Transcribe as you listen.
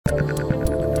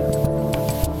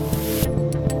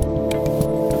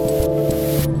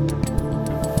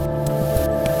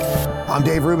I'm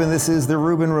Dave Rubin. This is the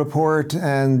Rubin Report.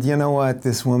 And you know what?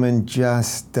 This woman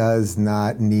just does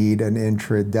not need an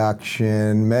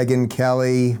introduction. Megyn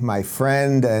Kelly, my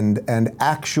friend and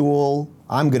actual,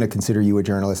 I'm going to consider you a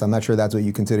journalist. I'm not sure that's what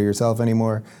you consider yourself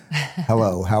anymore.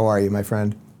 Hello. How are you, my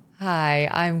friend? Hi,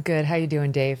 I'm good. How you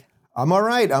doing, Dave? I'm all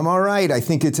right. I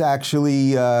think it's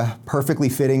actually perfectly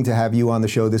fitting to have you on the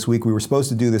show this week. We were supposed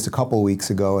to do this a couple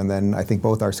weeks ago, and then I think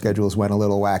both our schedules went a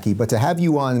little wacky. But to have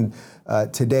you on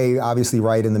today, obviously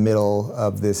right in the middle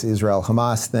of this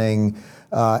Israel-Hamas thing,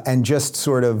 and just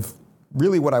sort of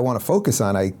really what I want to focus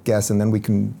on, I guess, and then we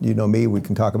can, you know me, we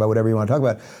can talk about whatever you want to talk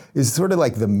about, is sort of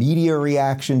like the media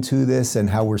reaction to this and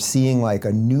how we're seeing like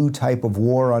a new type of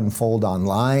war unfold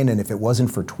online. And if it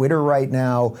wasn't for Twitter right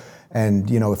now, and,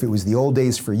 you know, if it was the old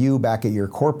days for you back at your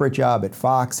corporate job at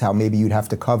Fox, how maybe you'd have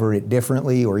to cover it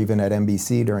differently, or even at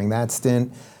NBC during that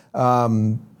stint.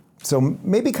 So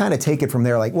maybe kind of take it from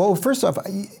there. Like, well, first off,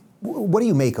 what do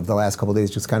you make of the last couple of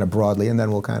days, just kind of broadly, and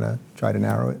then we'll kind of try to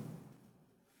narrow it.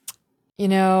 You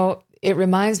know, it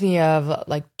reminds me of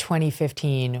like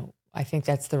 2015. I think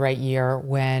that's the right year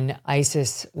when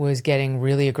ISIS was getting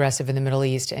really aggressive in the Middle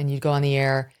East, and you'd go on the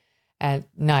air at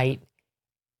night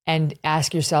and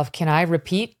ask yourself, can I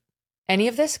repeat any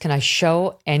of this? Can I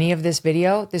show any of this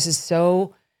video? This is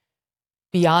so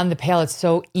beyond the pale. It's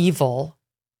so evil.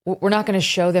 We're not going to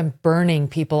show them burning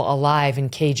people alive in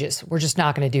cages. We're just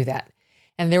not going to do that.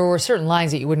 And there were certain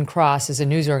lines that you wouldn't cross as a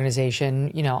news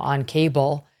organization, you know, on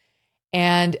cable.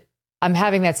 And I'm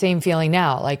having that same feeling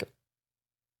now. Like,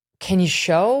 can you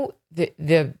show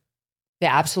the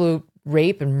absolute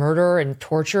rape and murder and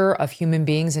torture of human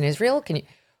beings in Israel?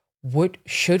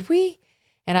 Should we?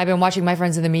 And I've been watching my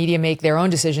friends in the media make their own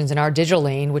decisions in our digital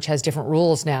lane, which has different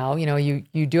rules now. You know,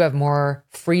 you do have more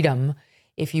freedom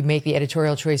if you make the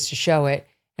editorial choice to show it.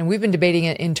 And we've been debating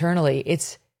it internally.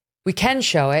 We can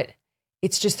show it.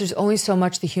 It's just there's only so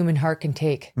much the human heart can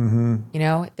take. Mm-hmm. You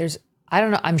know, I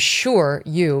don't know. I'm sure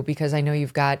because I know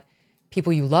you've got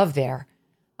people you love there.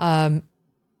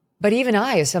 But even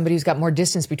I, as somebody who's got more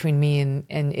distance between me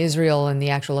and Israel and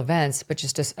the actual events, but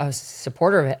just a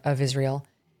supporter of Israel,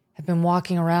 have been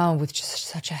walking around with just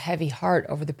such a heavy heart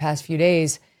over the past few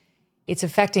days. It's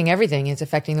affecting everything. It's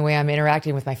affecting the way I'm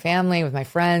interacting with my family, with my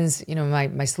friends, you know,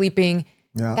 my sleeping.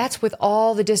 Yeah. That's with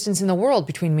all the distance in the world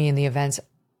between me and the events,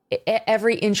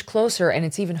 every inch closer, and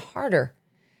it's even harder.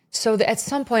 So at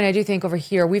some point, I do think over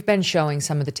here, we've been showing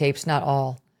some of the tapes, not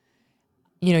all.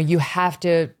 You know, you have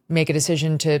to make a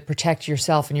decision to protect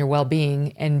yourself and your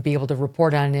well-being and be able to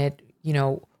report on it, you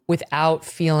know, without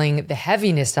feeling the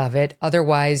heaviness of it.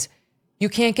 Otherwise, you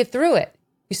can't get through it.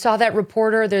 You saw that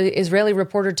reporter, the Israeli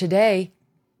reporter today,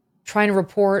 trying to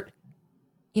report,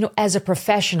 you know, as a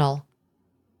professional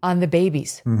on the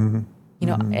babies. Mm-hmm. You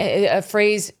know, mm-hmm. a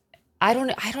phrase, I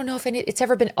don't know if it's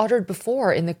ever been uttered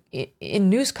before in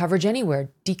news coverage anywhere.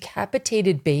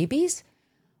 Decapitated babies?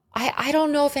 I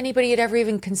don't know if anybody had ever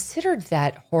even considered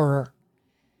that horror.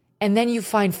 And then you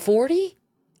find 40?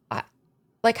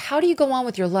 Like, how do you go on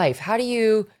with your life? How do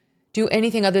you do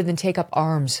anything other than take up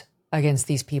arms against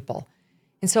these people?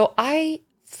 And so I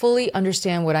fully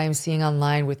understand what I am seeing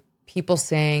online with people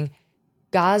saying,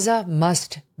 Gaza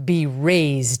must be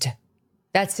razed.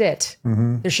 That's it.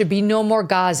 Mm-hmm. There should be no more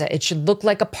Gaza. It should look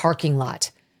like a parking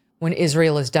lot when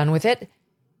Israel is done with it.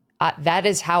 That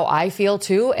is how I feel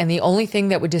too. And the only thing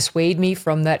that would dissuade me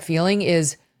from that feeling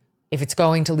is if it's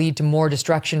going to lead to more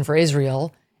destruction for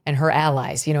Israel and her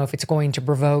allies, you know, if it's going to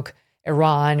provoke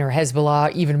Iran or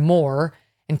Hezbollah even more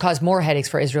and cause more headaches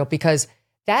for Israel, because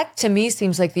that to me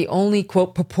seems like the only,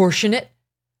 quote, proportionate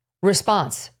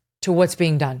response to what's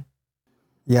being done.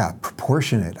 Yeah,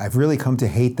 proportionate. I've really come to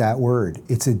hate that word.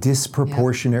 It's a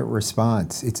disproportionate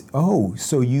response. It's,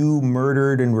 so you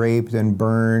murdered and raped and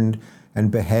burned and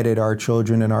beheaded our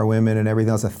children and our women and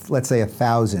everything else. Let's say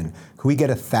 1,000. Could we get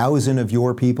 1,000 of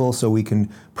your people so we can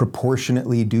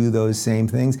proportionately do those same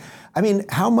things? I mean,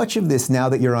 how much of this, now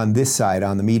that you're on this side,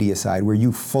 on the media side, where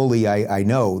you fully, I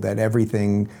know that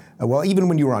everything, well, even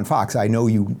when you were on Fox, I know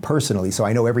you personally, so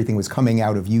I know everything was coming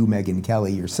out of you, Megyn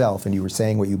Kelly, yourself, and you were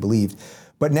saying what you believed.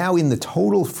 But now in the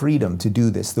total freedom to do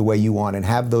this the way you want and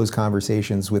have those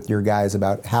conversations with your guys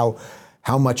about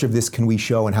how much of this can we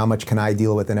show and how much can I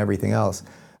deal with and everything else.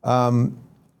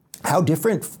 How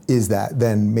different is that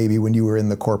than maybe when you were in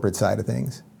the corporate side of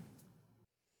things?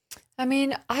 I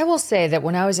mean, I will say that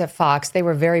when I was at Fox, they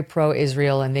were very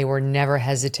pro-Israel and they were never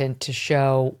hesitant to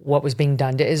show what was being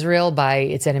done to Israel by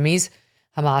its enemies,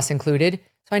 Hamas included.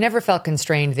 So I never felt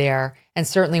constrained there. And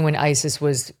certainly when ISIS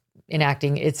was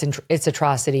enacting its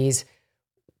atrocities,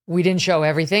 we didn't show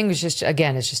everything. It was just,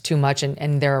 again, it's just too much.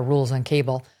 And there are rules on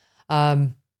cable.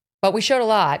 but we showed a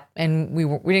lot, and we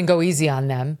didn't go easy on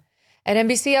them. At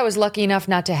NBC, I was lucky enough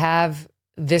not to have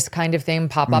this kind of thing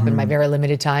pop up in my very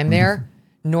limited time there,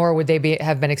 nor would they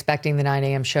have been expecting the 9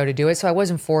 a.m. show to do it. So I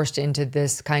wasn't forced into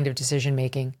this kind of decision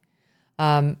making.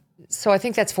 So I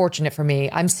think that's fortunate for me.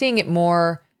 I'm seeing it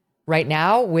more right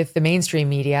now with the mainstream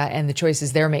media and the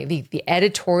choices they're making, the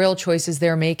editorial choices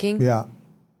they're making. Yeah.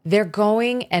 They're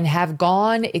going and have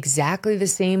gone exactly the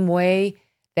same way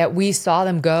that we saw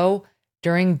them go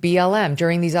during BLM,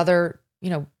 during these other,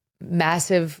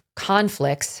 massive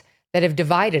conflicts that have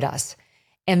divided us.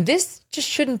 And this just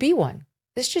shouldn't be one.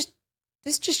 This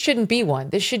just shouldn't be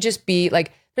one. This should just be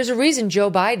like, there's a reason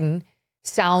Joe Biden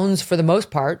sounds, for the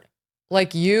most part,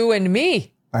 like you and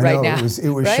me right now. It was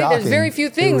right? shocking. There's very few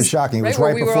things. It was shocking. It was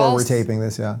right before we're taping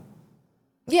this, yeah.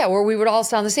 Yeah, where we would all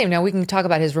sound the same. Now, we can talk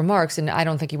about his remarks, and I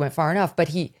don't think he went far enough, but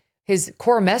his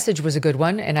core message was a good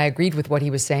one, and I agreed with what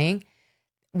he was saying.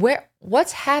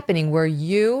 What's happening where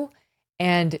you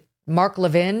and Mark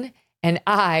Levin and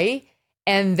I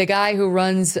and the guy who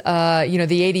runs, the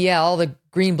ADL, the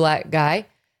green-black guy,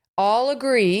 all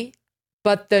agree,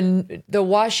 but the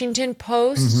Washington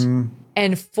Post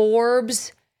and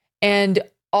Forbes and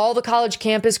all the college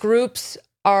campus groups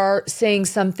are saying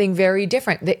something very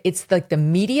different. It's like the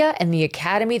media and the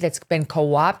academy that's been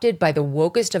co-opted by the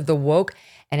wokest of the woke.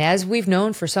 And as we've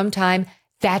known for some time,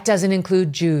 that doesn't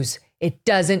include Jews. It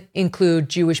doesn't include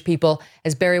Jewish people.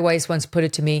 As Barry Weiss once put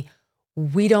it to me,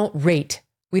 we don't rate,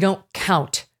 we don't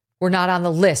count. We're not on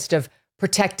the list of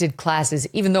protected classes,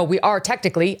 even though we are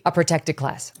technically a protected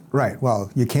class. Right.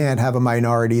 Well, you can't have a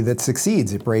minority that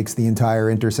succeeds. It breaks the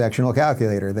entire intersectional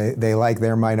calculator. They like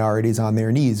their minorities on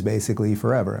their knees, basically,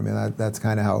 forever. I mean, that's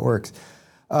kind of how it works.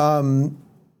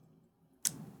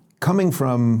 Coming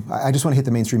from, I just want to hit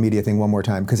the mainstream media thing one more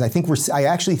time, because I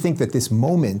actually think that this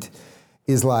moment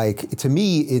is like, to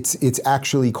me, it's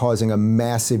actually causing a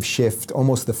massive shift,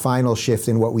 almost the final shift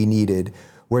in what we needed,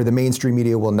 where the mainstream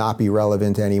media will not be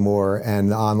relevant anymore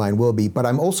and the online will be. But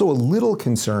I'm also a little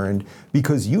concerned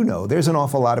because, there's an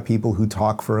awful lot of people who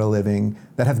talk for a living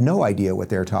that have no idea what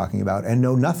they're talking about and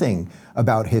know nothing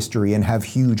about history and have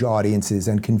huge audiences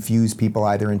and confuse people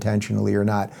either intentionally or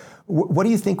not. What do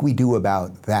you think we do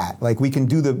about that? Like, we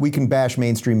can bash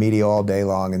mainstream media all day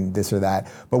long and this or that,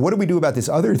 but what do we do about this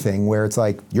other thing where it's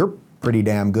like, you're pretty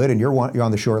damn good and you're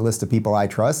on the short list of people I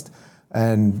trust,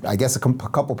 and I guess a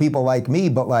couple people like me,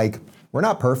 but like, we're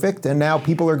not perfect, and now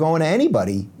people are going to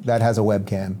anybody that has a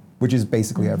webcam, which is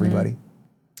basically everybody.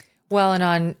 Well, and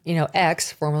on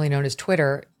X, formerly known as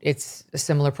Twitter, it's a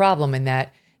similar problem in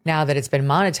that now that it's been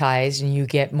monetized and you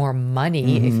get more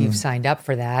money if you've signed up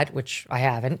for that, which I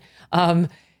haven't,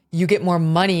 you get more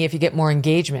money if you get more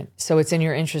engagement. So it's in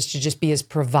your interest to just be as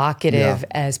provocative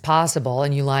as possible,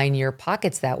 and you line your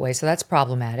pockets that way. So that's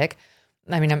problematic.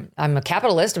 I mean, I'm a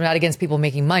capitalist. I'm not against people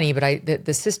making money, but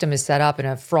the system is set up in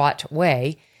a fraught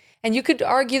way. And you could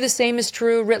argue the same is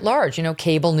true writ large.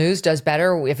 Cable news does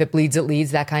better. If it bleeds, it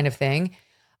leads, that kind of thing.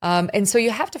 And so you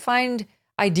have to find,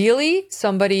 ideally,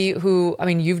 somebody who,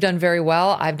 you've done very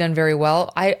well. I've done very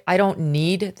well. I don't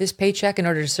need this paycheck in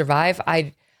order to survive.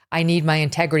 I need my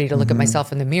integrity to look at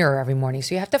myself in the mirror every morning.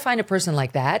 So you have to find a person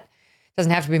like that. It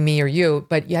doesn't have to be me or you,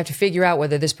 but you have to figure out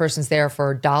whether this person's there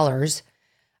for dollars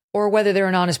or whether they're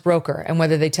an honest broker, and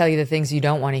whether they tell you the things you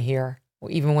don't want to hear,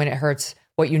 even when it hurts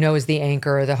what is the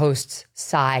anchor or the host's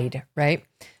side, right?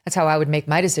 That's how I would make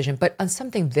my decision. But on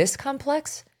something this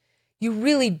complex, you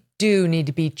really do need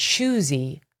to be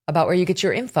choosy about where you get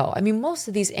your info. Most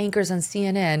of these anchors on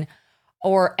CNN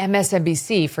or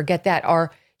MSNBC, forget that,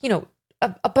 are,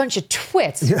 a bunch of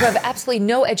twits who have absolutely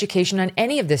no education on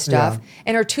any of this stuff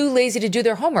and are too lazy to do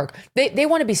their homework. They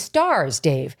want to be stars,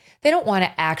 Dave. They don't want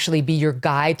to actually be your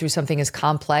guide through something as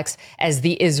complex as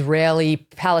the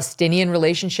Israeli-Palestinian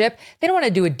relationship. They don't want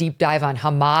to do a deep dive on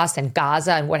Hamas and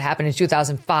Gaza and what happened in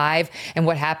 2005 and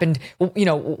what happened,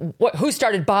 who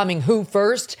started bombing who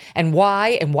first and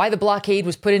why the blockade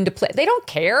was put into place. They don't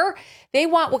care. They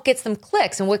want what gets them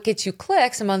clicks. And what gets you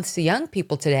clicks amongst the young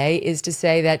people today is to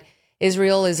say that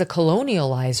Israel is a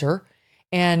colonializer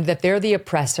and that they're the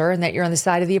oppressor and that you're on the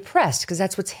side of the oppressed, because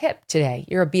that's what's hip today.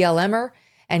 You're a BLMer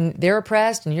and they're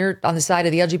oppressed, and you're on the side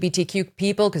of the LGBTQ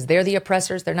people because they're the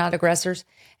oppressors, they're not aggressors.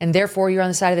 And therefore you're on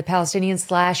the side of the Palestinians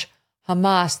 /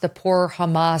 Hamas, the poor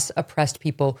Hamas oppressed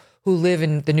people who live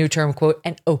in the new term, quote,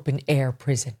 an open air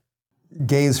prison.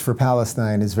 Gays for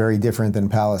Palestine is very different than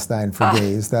Palestine for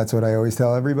gays. That's what I always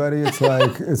tell everybody. It's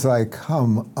like,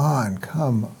 come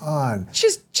on.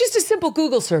 Just a simple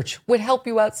Google search would help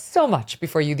you out so much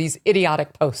before these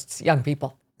idiotic posts, young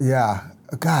people. Yeah.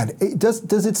 God,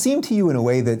 does it seem to you in a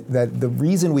way that the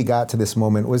reason we got to this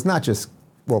moment was not just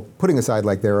well, putting aside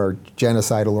like there are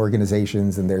genocidal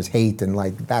organizations and there's hate and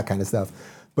like that kind of stuff.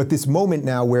 But this moment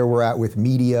now where we're at with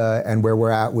media and where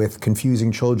we're at with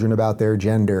confusing children about their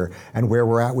gender and where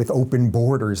we're at with open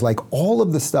borders, like all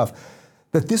of the stuff,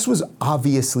 that this was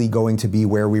obviously going to be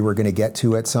where we were going to get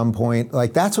to at some point.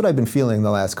 Like that's what I've been feeling the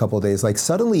last couple of days. Like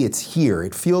suddenly it's here.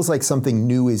 It feels like something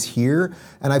new is here.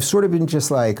 And I've sort of been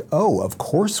just like, oh, of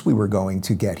course we were going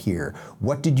to get here.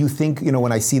 What did you think,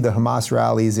 when I see the Hamas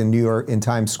rallies in New York, in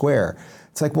Times Square?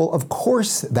 It's like, well, of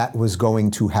course that was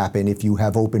going to happen if you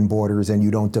have open borders and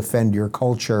you don't defend your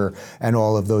culture and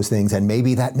all of those things. And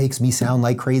maybe that makes me sound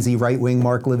like crazy right-wing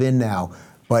Mark Levin now.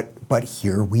 But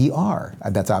here we are.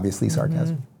 That's obviously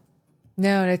sarcasm. Mm-hmm.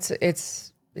 No,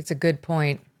 it's a good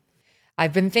point.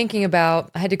 I've been thinking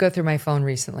about, I had to go through my phone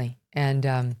recently and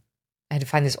I had to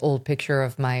find this old picture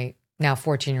of my now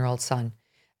 14-year-old son,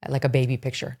 like a baby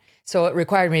picture. So it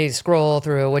required me to scroll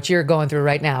through what you're going through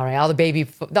right now, right? All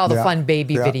the fun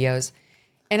baby videos.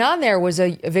 And on there was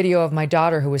a video of my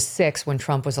daughter who was 6 when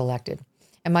Trump was elected.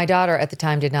 And my daughter at the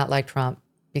time did not like Trump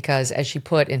because, as she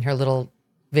put in her little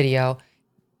video,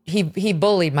 he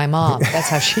bullied my mom. That's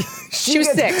how she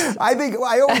was 6. I think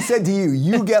I always said to you,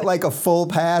 you get like a full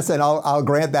pass, and I'll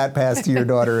grant that pass to your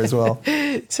daughter as well.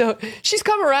 So she's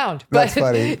come around. That's but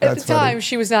funny. At the time,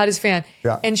 she was not his fan.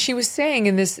 Yeah. And she was saying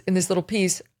in this little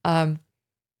piece,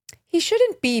 he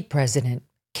shouldn't be president.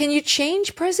 Can you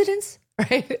change presidents?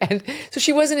 Right? And so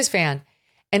she wasn't his fan.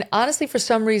 And honestly, for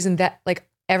some reason, that like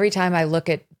every time I look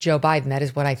at Joe Biden, that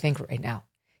is what I think right now.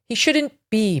 He shouldn't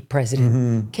be president.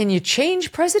 Mm-hmm. Can you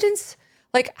change presidents?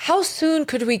 Like, how soon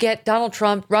could we get Donald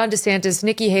Trump, Ron DeSantis,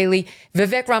 Nikki Haley,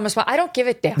 Vivek Ramaswamy? I don't give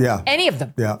a damn. Yeah. Any of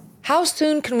them. Yeah. How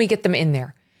soon can we get them in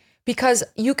there? Because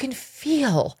you can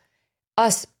feel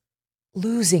us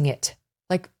losing it,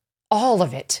 like all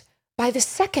of it, by the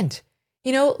second.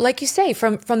 Like you say,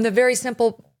 from the very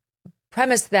simple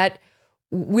premise that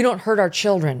we don't hurt our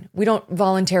children. We don't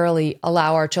voluntarily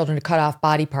allow our children to cut off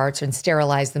body parts and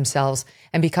sterilize themselves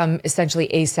and become essentially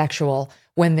asexual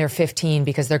when they're 15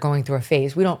 because they're going through a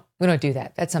phase. We don't do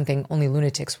that. That's something only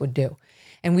lunatics would do.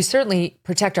 And we certainly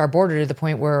protect our border to the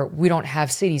point where we don't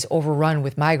have cities overrun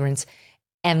with migrants.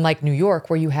 And like New York,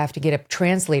 where you have to get a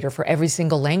translator for every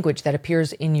single language that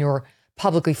appears in your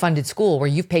publicly funded school where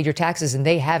you've paid your taxes and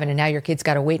they haven't, and now your kid's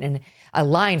got to wait in a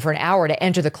line for an hour to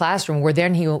enter the classroom, where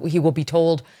then he will be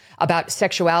told about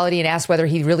sexuality and asked whether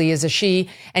he really is a she,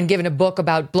 and given a book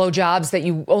about blowjobs that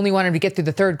you only want him to get through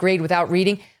the 3rd grade without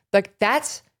reading. Like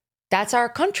that's our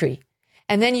country.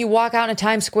 And then you walk out in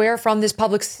Times Square from this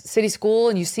public city school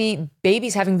and you see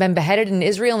babies having been beheaded in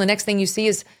Israel. And the next thing you see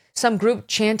is some group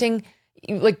chanting,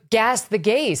 like, gas the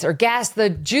gays or gas the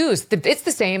Jews. It's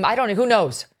the same. I don't know. Who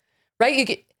knows? Right? You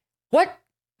get what?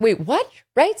 Wait, what?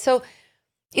 Right? So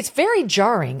it's very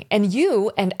jarring. And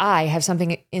you and I have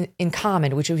something in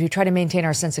common, which is we try to maintain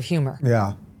our sense of humor.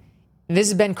 Yeah. This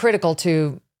has been critical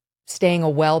to staying a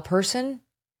well person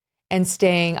and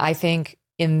staying, I think,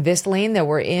 in this lane that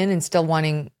we're in and still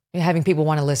having people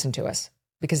want to listen to us,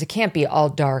 because it can't be all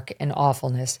dark and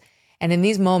awfulness. And in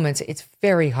these moments, it's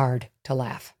very hard to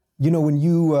laugh. When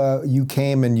you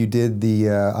came and you did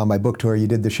on my book tour, you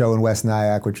did the show in West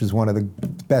Nyack, which was one of the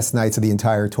best nights of the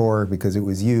entire tour because it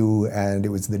was you, and it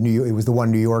was the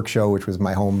one New York show, which was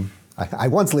my home. I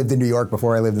once lived in New York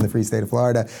before I lived in the free state of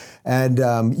Florida, and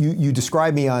you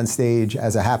described me on stage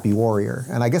as a happy warrior,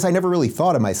 and I guess I never really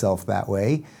thought of myself that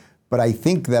way, but I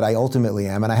think that I ultimately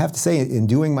am. And I have to say, in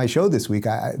doing my show this week,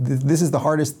 this is the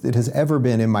hardest it has ever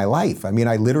been in my life. I mean,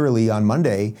 I literally on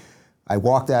Monday, I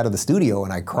walked out of the studio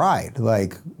and I cried.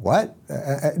 Like, what?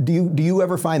 Do you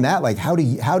ever find that? Like, how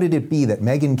did it be that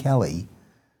Megyn Kelly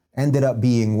ended up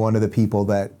being one of the people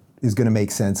that is going to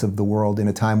make sense of the world in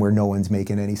a time where no one's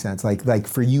making any sense? Like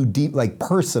for you, deep, like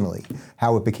personally,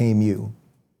 how it became you.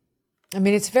 I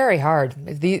mean, it's very hard.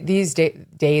 These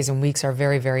days and weeks are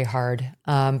very, very hard.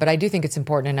 But I do think it's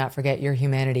important to not forget your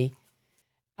humanity.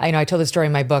 I told the story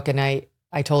in my book, and I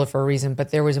told it for a reason,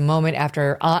 but there was a moment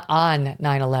after on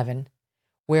 9/11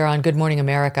 where on Good Morning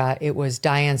America, it was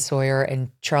Diane Sawyer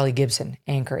and Charlie Gibson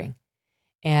anchoring.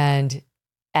 And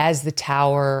as the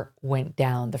tower went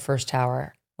down, the first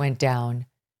tower went down,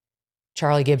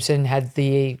 Charlie Gibson had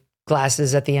the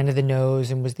glasses at the end of the nose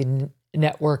and was the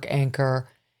network anchor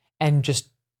and just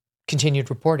continued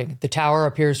reporting. The tower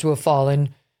appears to have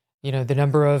fallen. The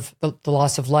number of the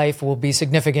loss of life will be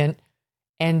significant.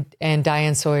 And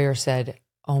Diane Sawyer said,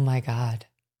 "Oh my God."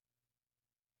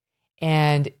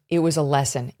 And it was a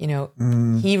lesson.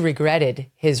 He regretted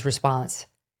his response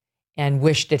and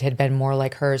wished it had been more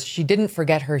like hers. She didn't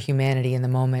forget her humanity in the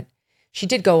moment. She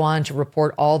did go on to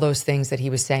report all those things that he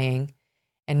was saying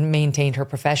and maintained her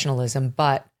professionalism.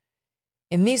 But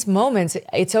in these moments,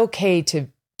 it's okay to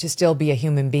still be a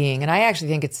human being. And I actually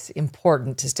think it's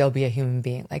important to still be a human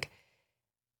being. Like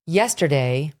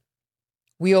yesterday,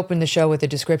 we opened the show with a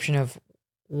description of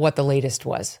what the latest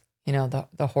was,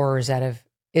 the horrors out of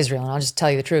Israel. And I'll just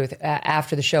tell you the truth.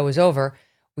 After the show was over,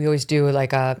 we always do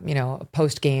like a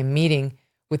post-game meeting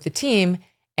with the team.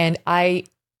 And I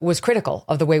was critical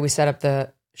of the way we set up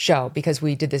the show because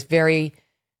we did this very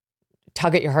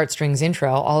tug at your heartstrings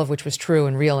intro, all of which was true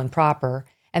and real and proper.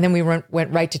 And then we went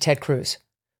right to Ted Cruz,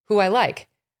 who I like.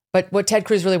 But what Ted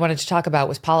Cruz really wanted to talk about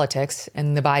was politics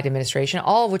and the Biden administration,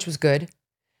 all of which was good.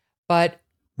 But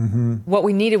what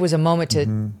we needed was a moment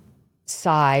to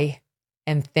sigh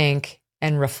and think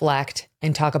and reflect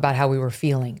and talk about how we were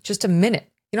feeling. Just a minute.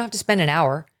 You don't have to spend an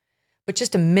hour, but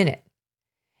just a minute.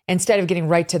 Instead of getting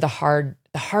right to the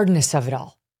hardness of it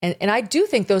all. And I do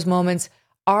think those moments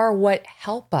are what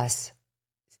help us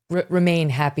remain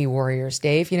happy warriors,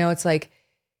 Dave. It's like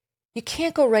you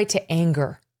can't go right to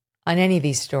anger on any of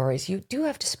these stories. You do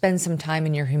have to spend some time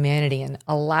in your humanity and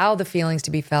allow the feelings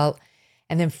to be felt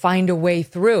and then find a way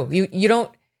through. You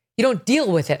don't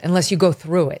deal with it unless you go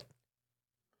through it.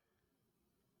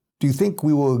 Do you think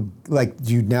we will,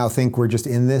 do you now think we're just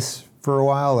in this for a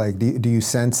while? Do you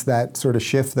sense that sort of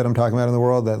shift that I'm talking about in the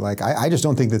world? That I just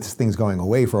don't think that this thing's going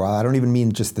away for a while. I don't even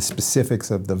mean just the specifics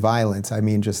of the violence. I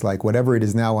mean just whatever it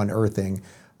is now unearthing.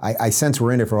 I sense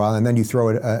we're in it for a while. And then you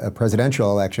throw a presidential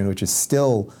election, which is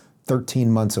still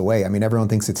 13 months away. I mean, everyone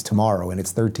thinks it's tomorrow and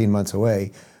it's 13 months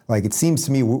away. It seems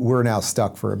to me we're now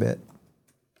stuck for a bit.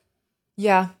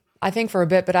 Yeah. I think for a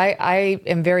bit, but I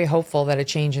am very hopeful that a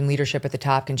change in leadership at the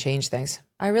top can change things.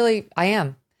 I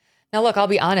am. Now, look, I'll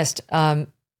be honest.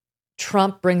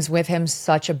 Trump brings with him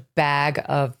such a bag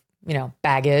of,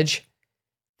 baggage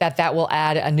that will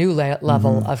add a new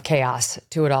level of chaos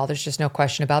to it all. There's just no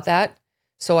question about that.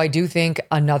 So I do think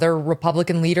another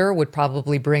Republican leader would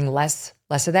probably bring less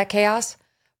of that chaos.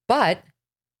 But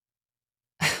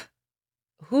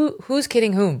who's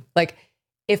kidding whom?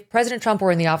 If President Trump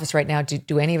were in the office right now,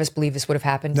 do any of us believe this would have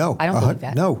happened? No. I don't believe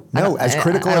that. No. As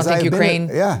critical as I have Ukraine,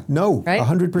 been. Yeah, no. Right?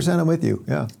 100% I'm with you.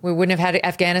 Yeah. We wouldn't have had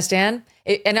Afghanistan.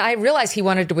 And I realize he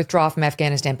wanted to withdraw from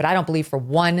Afghanistan, but I don't believe for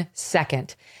 1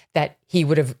 second that he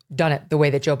would have done it the way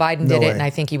that Joe Biden did it. And I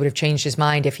think he would have changed his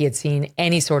mind if he had seen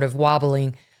any sort of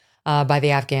wobbling by the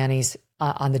Afghanis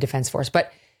on the defense force.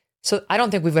 But so I don't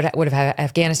think we would have had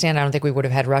Afghanistan. I don't think we would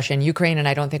have had Russia and Ukraine. And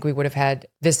I don't think we would have had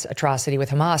this atrocity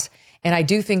with Hamas. And I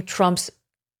do think Trump's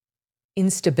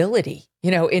instability,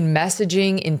 in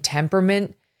messaging, in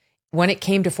temperament, when it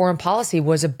came to foreign policy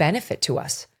was a benefit to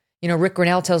us. Rick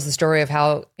Grinnell tells the story of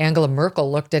how Angela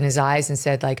Merkel looked in his eyes and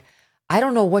said, I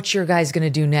don't know what your guy's going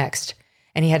to do next.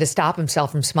 And he had to stop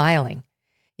himself from smiling,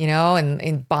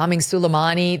 and bombing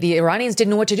Soleimani. The Iranians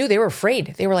didn't know what to do. They were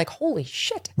afraid. They were like, holy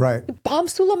shit. Right. Bomb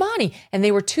Soleimani. And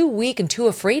they were too weak and too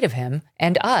afraid of him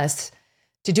and us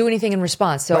to do anything in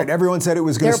response. So everyone said it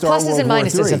was going to start World War III. There are pluses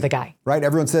and minuses of the guy. Right,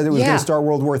 everyone said it was going to start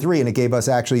World War III, and it gave us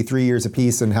actually 3 years of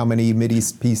peace and how many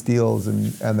Mideast peace deals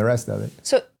and the rest of it.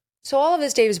 So all of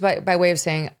this, Dave, is by way of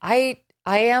saying I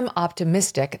am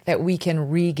optimistic that we can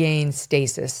regain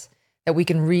stasis, that we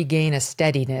can regain a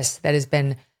steadiness that has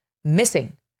been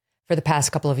missing for the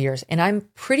past couple of years. And I'm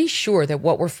pretty sure that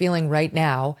what we're feeling right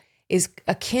now is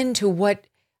akin to what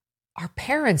our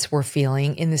parents were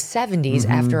feeling in the 70s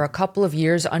after a couple of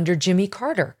years under Jimmy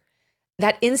Carter.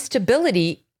 That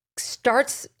instability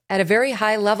starts at a very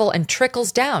high level and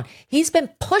trickles down. He's been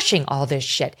pushing all this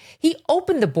shit. He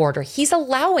opened the border. He's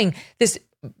allowing this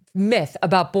myth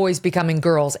about boys becoming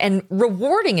girls and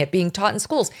rewarding it being taught in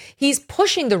schools. He's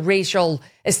pushing the racial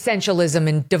essentialism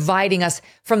and dividing us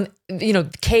from,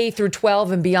 K through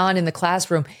 12 and beyond in the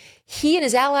classroom. He and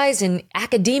his allies in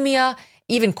academia,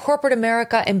 even corporate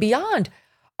America and beyond,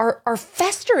 are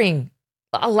festering,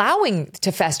 allowing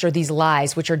to fester these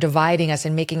lies, which are dividing us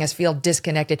and making us feel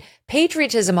disconnected.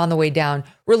 Patriotism on the way down,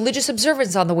 religious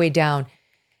observance on the way down,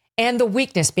 and the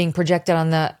weakness being projected on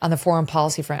the foreign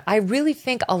policy front. I really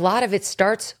think a lot of it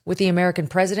starts with the American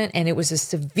president, and it was a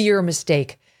severe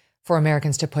mistake for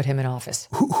Americans to put him in office.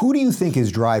 Who do you think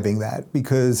is driving that?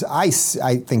 Because I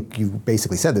think you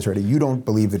basically said this already. You don't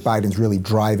believe that Biden's really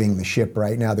driving the ship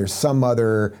right now. There's some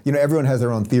other, everyone has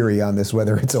their own theory on this,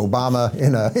 whether it's Obama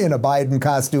in a Biden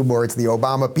costume or it's the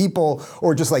Obama people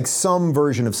or just some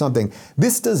version of something.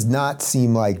 This does not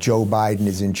seem like Joe Biden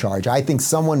is in charge. I think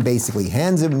someone basically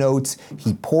hands him notes,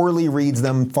 he poorly reads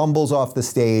them, fumbles off the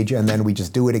stage, and then we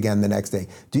just do it again the next day.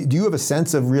 Do you have a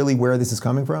sense of really where this is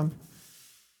coming from?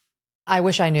 I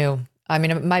wish I knew. I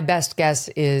mean, my best guess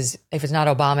is if it's not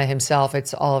Obama himself,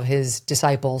 it's all of his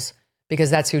disciples, because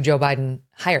that's who Joe Biden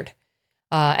hired.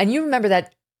 And you remember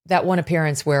that one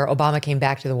appearance where Obama came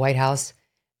back to the White House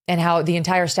and how the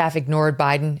entire staff ignored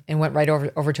Biden and went right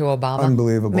over to Obama.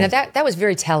 Unbelievable. I mean, that was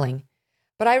very telling.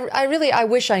 But I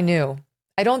wish I knew.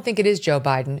 I don't think it is Joe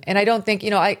Biden. And I don't think,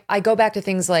 I go back to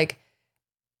things like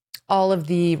all of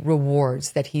the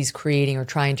rewards that he's creating or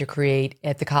trying to create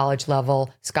at the college level,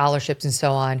 scholarships and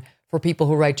so on, for people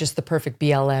who write just the perfect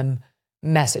BLM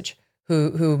message,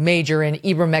 who major in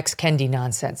Ibram X. Kendi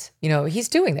nonsense. He's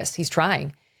doing this. He's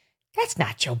trying. That's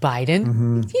not Joe Biden.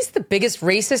 Mm-hmm. He's the biggest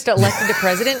racist elected to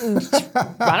president in,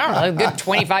 I don't know, a good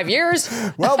 25 years.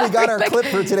 Well, we got our clip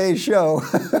for today's show.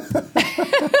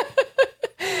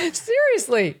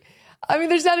 Seriously. I mean,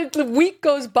 there's not a week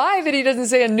goes by that he doesn't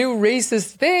say a new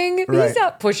racist thing. Right. He's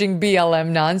not pushing BLM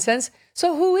nonsense.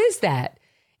 So who is that?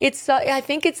 I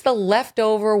think it's the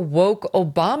leftover woke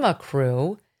Obama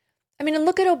crew. I mean, and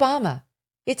look at Obama.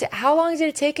 How long did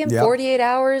it take him? Yep. 48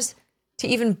 hours to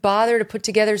even bother to put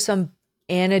together some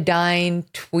anodyne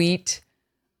tweet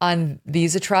on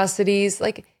these atrocities.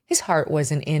 Like, his heart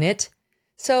wasn't in it.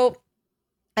 So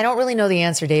I don't really know the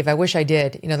answer, Dave. I wish I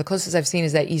did. The closest I've seen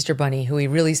is that Easter Bunny, who he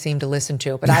really seemed to listen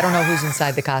to, but I don't know who's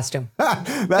inside the costume.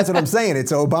 That's what I'm saying.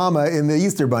 It's Obama in the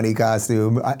Easter Bunny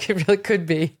costume. It really could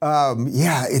be.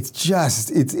 Yeah,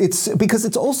 it's because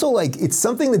it's also like, it's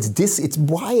something it's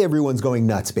why everyone's going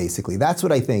nuts, basically. That's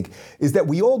what I think, is that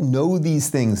we all know these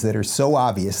things that are so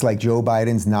obvious, like Joe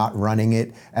Biden's not running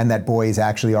it, and that boys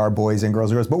actually are boys and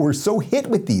girls are girls, but we're so hit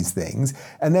with these things,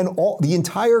 and then the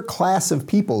entire class of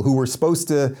people who were supposed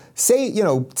to say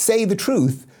the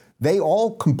truth, they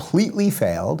all completely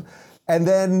failed. And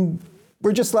then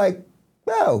we're just like,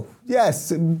 oh,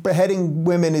 yes, beheading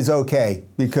women is okay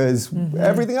because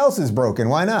everything else is broken.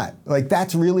 Why not? Like,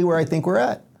 that's really where I think we're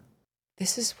at.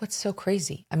 This is what's so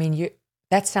crazy. I mean,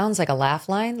 that sounds like a laugh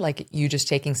line, like you just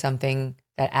taking something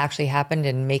that actually happened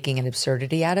and making an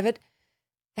absurdity out of it.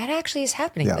 That actually is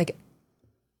happening. Yeah. Like,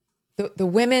 the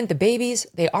women, the babies,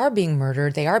 they are being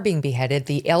murdered. They are being beheaded.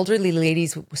 The elderly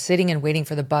ladies sitting and waiting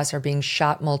for the bus are being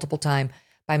shot multiple times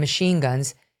by machine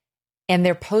guns. And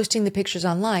they're posting the pictures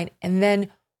online. And then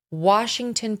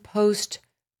Washington Post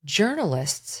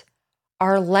journalists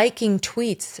are liking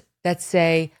tweets that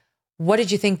say, what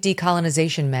did you think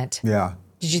decolonization meant? Yeah.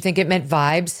 Did you think it meant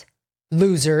vibes?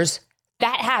 Losers.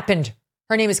 That happened.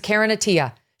 Her name is Karen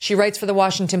Attiah. She writes for the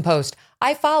Washington Post.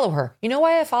 I follow her. You know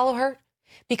why I follow her?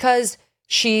 Because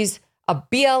she's a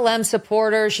BLM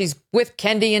supporter. She's with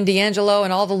Kendi and D'Angelo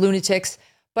and all the lunatics.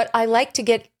 But I like to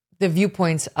get the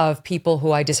viewpoints of people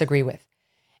who I disagree with.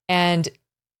 And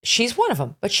she's one of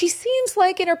them. But she seems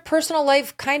like in her personal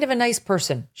life, kind of a nice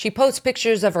person. She posts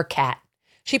pictures of her cat.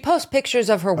 She posts pictures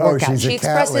of her workout. Oh, she's a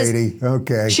cat lady.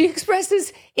 Okay. She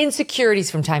expresses insecurities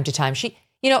from time to time.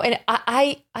 And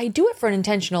I do it for an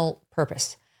intentional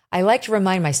purpose. I like to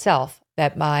remind myself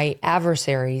that my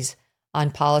adversaries on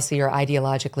policy or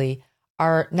ideologically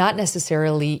are not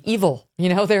necessarily evil.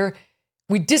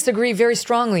 We disagree very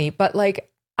strongly, but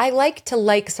I like to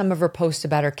like some of her posts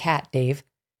about her cat, Dave.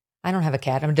 I don't have a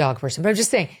cat. I'm a dog person, but I'm just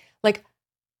saying,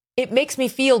 it makes me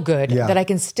feel good that I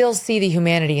can still see the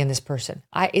humanity in this person.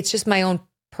 It's just my own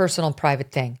personal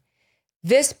private thing.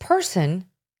 This person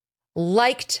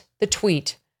liked the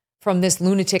tweet from this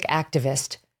lunatic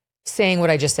activist saying what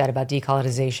I just said about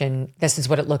decolonization. This is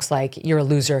what it looks like. You're a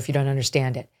loser if you don't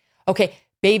understand it. Okay,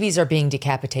 babies are being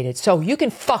decapitated. So you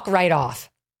can fuck right off.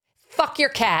 Fuck your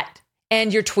cat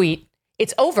and your tweet.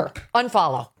 It's over.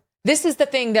 Unfollow. This is the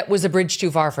thing that was a bridge too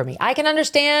far for me. I can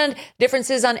understand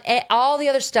differences on all the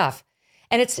other stuff.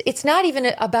 And it's not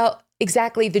even about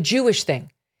exactly the Jewish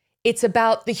thing. It's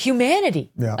about the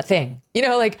humanity thing.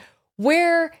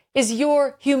 Where is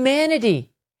your humanity?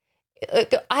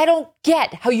 I don't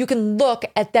get how you can look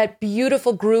at that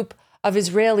beautiful group of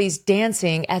Israelis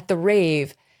dancing at the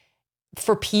rave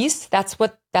for peace. That's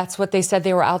what they said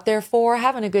they were out there for,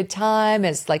 having a good time,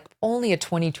 as only a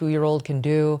 22-year-old can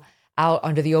do, out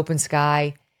under the open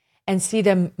sky, and see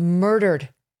them murdered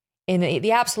in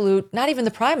the absolute, not even the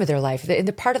prime of their life, in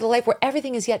the part of the life where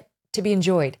everything is yet to be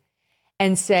enjoyed,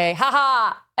 and say,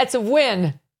 that's a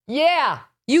win. Yeah,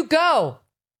 you go.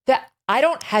 I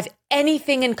don't have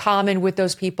anything in common with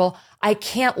those people. I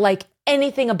can't like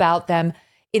anything about them.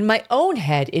 In my own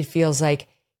head, it feels like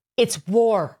it's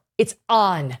war. It's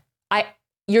on.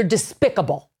 You're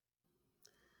despicable.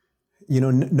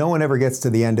 No one ever gets to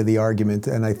the end of the argument,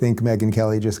 and I think Megyn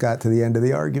Kelly just got to the end of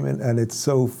the argument, and it's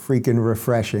so freaking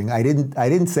refreshing. I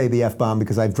didn't say the F-bomb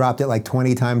because I've dropped it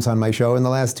 20 times on my show in the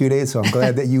last 2 days, so I'm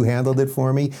glad that you handled it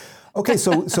for me. Okay,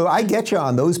 so I get you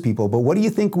on those people, but what do you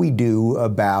think we do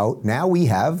about, now we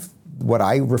have what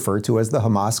I refer to as the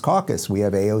Hamas caucus. We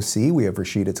have AOC, we have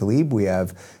Rashida Tlaib, we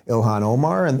have Ilhan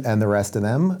Omar, and the rest of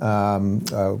them.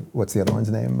 What's the other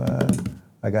one's name?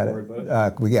 I got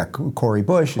it. Cori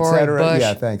Bush, et cetera. Bush.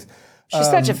 Yeah, thanks. She's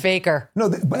such a faker.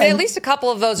 No, at least a couple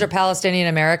of those are Palestinian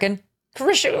American.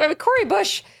 Cori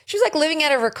Bush, she was like living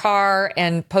out of her car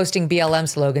and posting BLM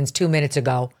slogans 2 minutes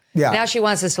ago. Yeah. Now she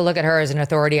wants us to look at her as an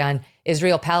authority on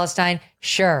Israel-Palestine.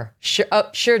 Sure. Oh,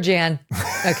 sure, Jan.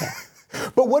 Okay.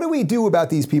 But what do we do about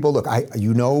these people? Look,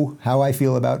 you know how I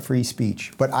feel about free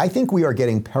speech, but I think we are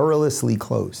getting perilously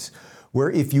close,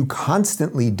 where if you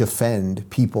constantly defend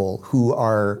people who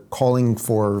are calling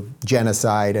for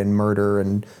genocide and murder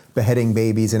and beheading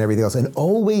babies and everything else, and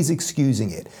always excusing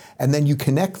it, and then you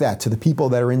connect that to the people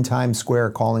that are in Times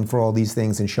Square calling for all these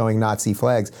things and showing Nazi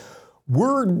flags,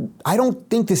 I don't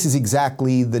think this is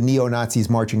exactly the neo-Nazis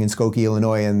marching in Skokie,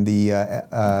 Illinois, and the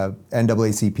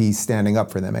NAACP standing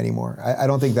up for them anymore. I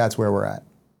don't think that's where we're at.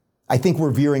 I think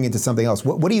we're veering into something else.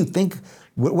 What do you think?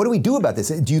 What do we do about this?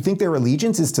 Do you think their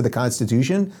allegiance is to the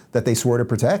Constitution that they swore to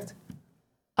protect?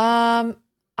 I'll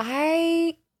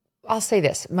say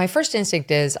this. My first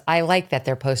instinct is I like that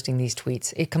they're posting these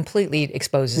tweets. It completely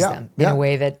exposes them in a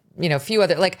way that, few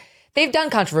other, like, they've done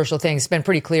controversial things. It's been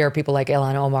pretty clear. People like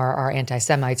Ilhan Omar are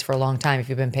anti-Semites for a long time, if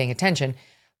you've been paying attention.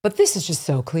 But this is just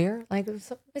so clear. Like,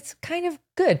 it's kind of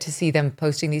good to see them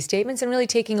posting these statements and really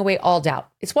taking away all doubt.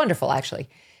 It's wonderful, actually.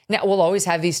 Now, we'll always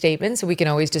have these statements, and we can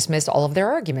always dismiss all of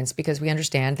their arguments because we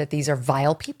understand that these are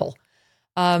vile people.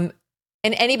 And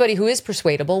anybody who is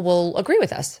persuadable will agree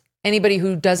with us. Anybody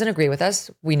who doesn't agree with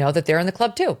us, we know that they're in the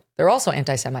club too. They're also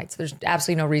anti-Semites. There's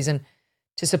absolutely no reason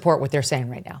to support what they're saying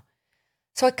right now.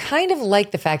 So I kind of like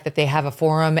the fact that they have a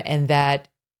forum and that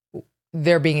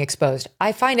they're being exposed.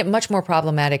 I find it much more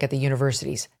problematic at the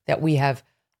universities that we have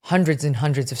hundreds and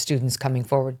hundreds of students coming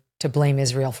forward to blame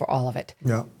Israel for all of it.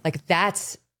 Yeah. Like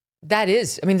that's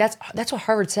what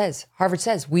Harvard says. Harvard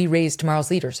says we raise tomorrow's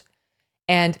leaders.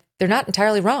 And they're not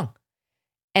entirely wrong.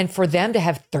 And for them to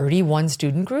have 31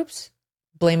 student groups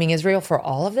blaming Israel for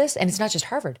all of this, and it's not just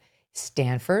Harvard,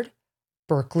 Stanford,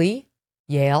 Berkeley,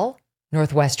 Yale,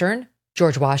 Northwestern,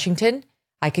 George Washington,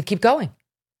 I could keep going,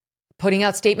 putting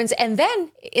out statements. And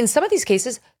then in some of these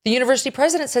cases, the university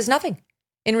president says nothing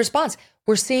in response.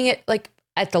 We're seeing it like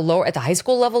at the high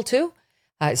school level too.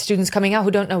 Students coming out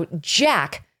who don't know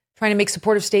jack, trying to make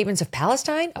supportive statements of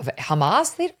Palestine, of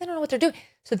Hamas. They don't know what they're doing.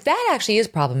 So that actually is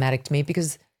problematic to me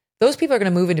because those people are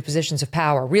going to move into positions of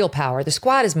power, real power. The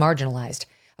squad is marginalized.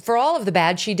 For all of the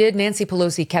bad she did, Nancy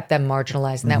Pelosi kept them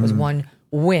marginalized. And that was one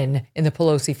win in the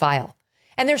Pelosi file.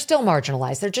 And they're still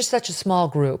marginalized. They're just such a small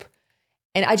group.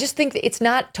 And I just think that it's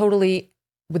not totally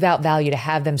without value to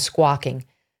have them squawking.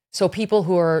 So people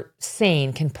who are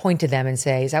sane can point to them and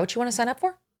say, is that what you want to sign up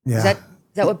for? Yeah. Is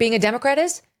that what being a Democrat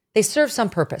is? They serve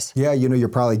some purpose. Yeah, you're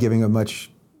probably giving a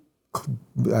much,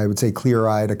 I would say,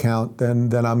 clear-eyed account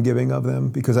than I'm giving of them,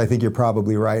 because I think you're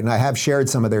probably right. And I have shared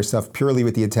some of their stuff purely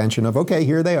with the intention of, okay,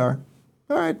 here they are.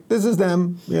 All right, this is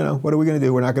them. What are we going to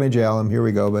do? We're not going to jail them. Here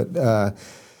we go. But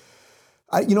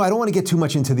I don't want to get too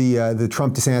much into the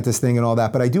Trump DeSantis thing and all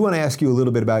that, but I do want to ask you a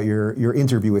little bit about your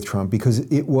interview with Trump, because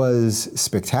it was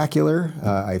spectacular.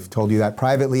 I've told you that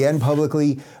privately and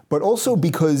publicly, but also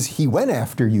because he went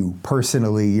after you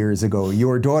personally years ago.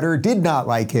 Your daughter did not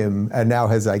like him and now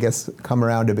has, I guess, come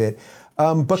around a bit.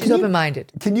 But she's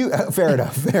open-minded. Can you? Fair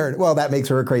enough. Well, that makes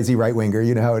her a crazy right-winger.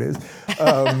 You know how it is.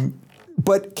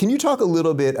 But can you talk a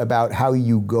little bit about how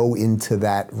you go into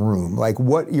that room? Like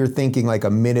what you're thinking like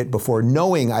a minute before,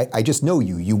 knowing, I just know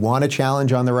you. You want to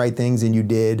challenge on the right things, and you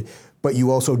did, but you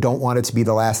also don't want it to be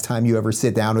the last time you ever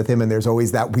sit down with him, and there's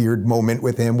always that weird moment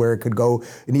with him where it could go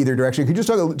in either direction. Could you just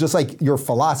talk just like your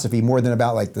philosophy more than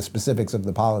about like the specifics of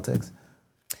the politics?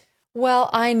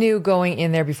 Well, I knew going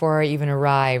in there before I even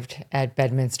arrived at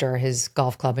Bedminster, his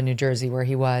golf club in New Jersey where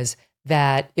he was,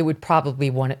 that it would probably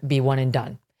be one and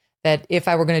done. That if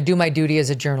I were going to do my duty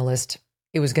as a journalist,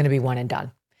 it was going to be one and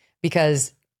done,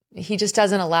 because he just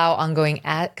doesn't allow ongoing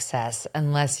access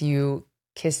unless you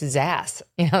kiss his ass.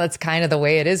 That's kind of the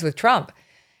way it is with Trump.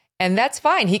 And that's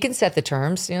fine. He can set the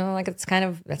terms,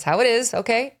 that's how it is.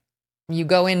 Okay. You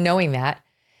go in knowing that.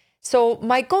 So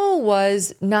my goal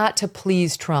was not to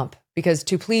please Trump, because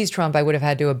to please Trump, I would have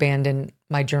had to abandon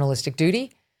my journalistic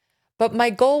duty. But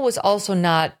my goal was also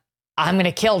not, I'm going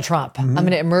to kill Trump. I'm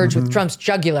going to emerge with Trump's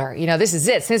jugular. This is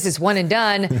it. Since it's one and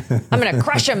done, I'm going to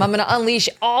crush him. I'm going to unleash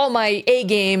all my A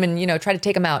game and, try to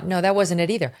take him out. No, that wasn't it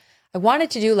either. I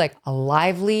wanted to do like a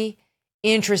lively,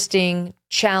 interesting,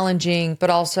 challenging,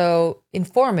 but also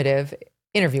informative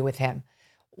interview with him.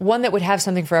 One that would have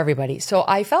something for everybody. So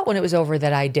I felt when it was over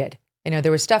that I did.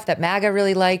 There was stuff that MAGA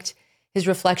really liked. his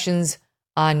reflections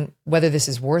on whether this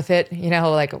is worth it,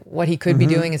 like what he could be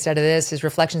doing instead of this, his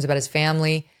reflections about his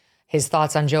family, his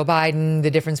thoughts on Joe Biden,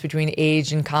 the difference between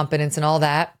age and competence and all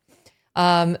that.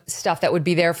 Stuff that would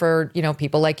be there for,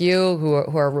 people like you who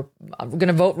are going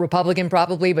to vote Republican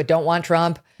probably, but don't want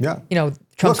Trump. Yeah.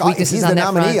 Trump's Look, weaknesses if he's on the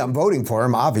that nominee, front. I'm voting for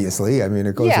him, obviously. I mean,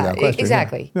 it goes without question.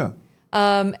 Exactly. Yeah.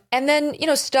 And then,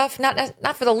 stuff,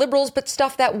 not for the liberals, but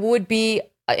stuff that would be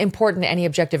important to any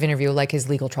objective interview, like his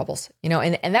legal troubles,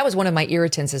 and that was one of my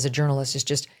irritants as a journalist, is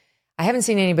just, I haven't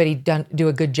seen anybody do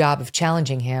a good job of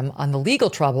challenging him on the legal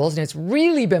troubles. And it's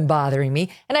really been bothering me.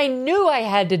 And I knew I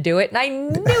had to do it. And I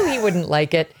knew he wouldn't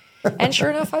like it. And sure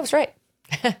enough, I was right.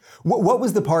 What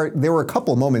was the part? There were a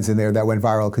couple of moments in there that went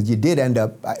viral because you did end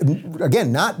up,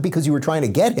 again, not because you were trying to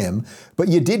get him, but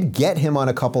you did get him on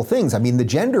a couple things. I mean, the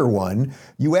gender one,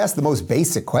 you asked the most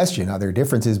basic question, are there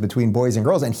differences between boys and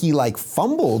girls? And he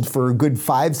fumbled for a good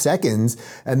 5 seconds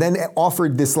and then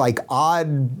offered this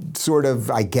odd sort of,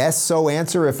 I guess so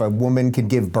answer if a woman can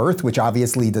give birth, which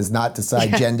obviously does not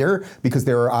decide gender because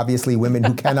there are obviously women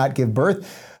who cannot give birth.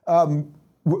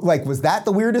 Was that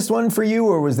the weirdest one for you,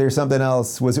 or was there something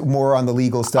else? Was it more on the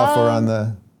legal stuff or on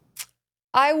the?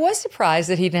 I was surprised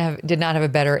that he did not have a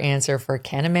better answer for,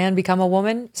 can a man become a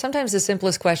woman? Sometimes the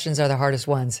simplest questions are the hardest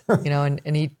ones,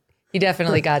 and he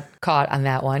definitely got caught on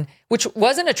that one, which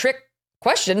wasn't a trick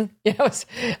question.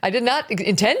 I did not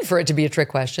intend for it to be a trick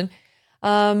question.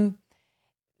 The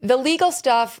legal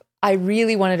stuff, I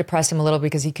really wanted to press him a little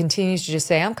because he continues to just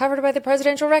say, I'm covered by the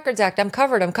Presidential Records Act. I'm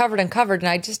covered. And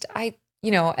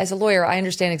as a lawyer, I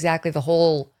understand exactly the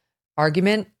whole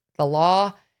argument, the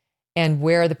law, and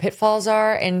where the pitfalls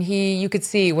are. And you could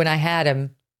see when I had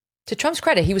him, to Trump's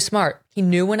credit, he was smart. He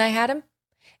knew when I had him,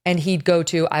 and he'd go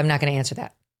to, I'm not going to answer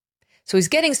that. So he's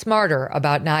getting smarter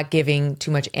about not giving too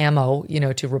much ammo,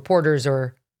 to reporters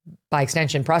or, by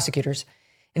extension, prosecutors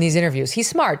in these interviews. He's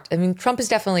smart. I mean, Trump is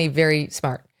definitely very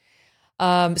smart.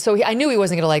 So I knew he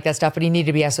wasn't going to like that stuff, but he needed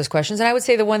to be asked those questions. And I would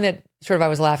say the one that sort of I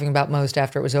was laughing about most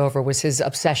after it was over was his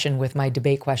obsession with my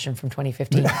debate question from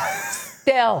 2015.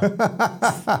 Still,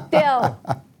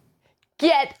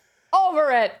 get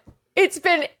over it. It's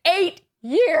been 8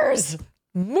 years.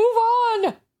 Move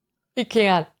on. You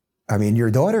can't. I mean,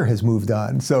 your daughter has moved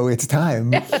on, so it's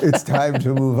time. It's time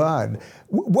to move on.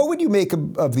 What would you make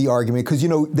of the argument? Because,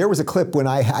 there was a clip when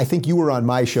I think you were on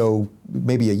my show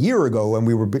maybe a year ago when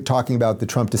we were talking about the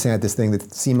Trump-DeSantis thing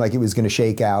that seemed like it was going to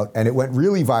shake out. And it went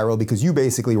really viral because you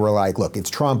basically were like, look, it's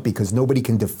Trump because nobody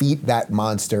can defeat that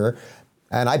monster.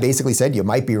 And I basically said, you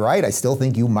might be right. I still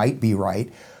think you might be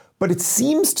right. But it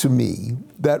seems to me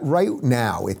that right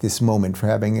now, at this moment, for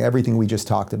having everything we just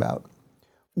talked about,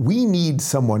 we need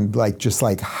someone just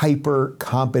hyper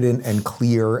competent and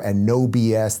clear and no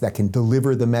BS that can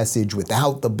deliver the message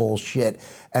without the bullshit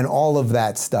and all of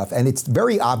that stuff. And it's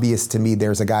very obvious to me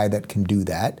there's a guy that can do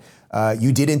that.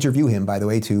 You did interview him, by the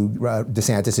way, to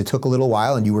DeSantis. It took a little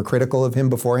while, and you were critical of him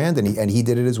beforehand, and he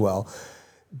did it as well.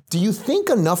 Do you think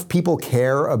enough people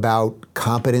care about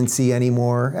competency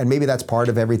anymore? And maybe that's part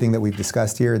of everything that we've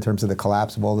discussed here in terms of the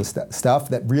collapse of all this stuff,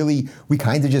 that really we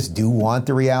kind of just do want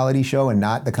the reality show and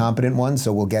not the competent one,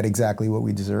 so we'll get exactly what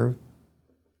we deserve?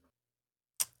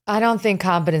 I don't think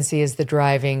competency is the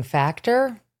driving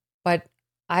factor, but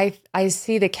I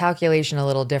see the calculation a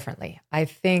little differently. I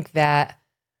think that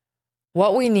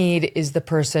what we need is the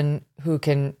person who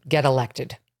can get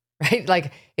elected.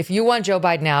 Right? If you want Joe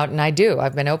Biden out, and I do,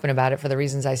 I've been open about it for the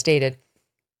reasons I stated,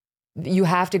 you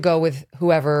have to go with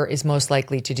whoever is most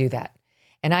likely to do that.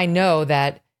 And I know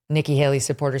that Nikki Haley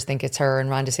supporters think it's her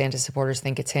and Ron DeSantis supporters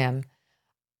think it's him.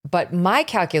 But my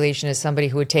calculation as somebody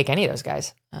who would take any of those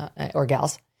guys or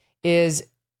gals is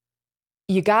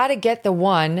you got to get the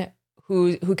one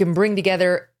who can bring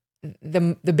together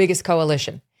the biggest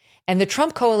coalition. And the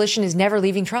Trump coalition is never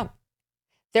leaving Trump.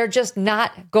 They're just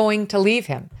not going to leave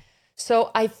him.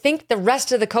 So I think the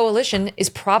rest of the coalition is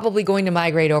probably going to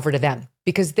migrate over to them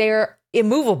because they're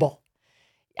immovable.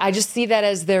 I just see that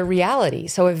as their reality.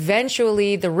 So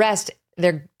eventually the rest,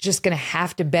 they're just going to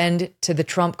have to bend to the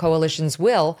Trump coalition's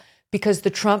will because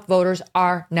the Trump voters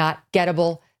are not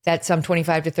gettable. That's some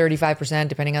 25 to 35%,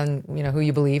 depending on who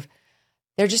you believe.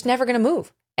 They're just never going to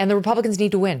move. And the Republicans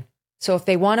need to win. So if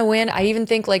they want to win, I even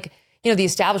think the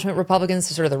establishment Republicans,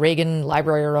 sort of the Reagan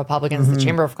Library Republicans, the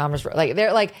Chamber of Commerce,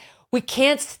 they're like, we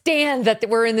can't stand that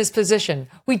we're in this position.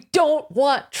 We don't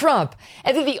want Trump.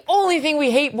 And then the only thing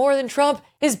we hate more than Trump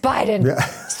is Biden. Yeah.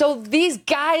 So these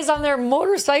guys on their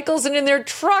motorcycles and in their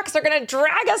trucks are going to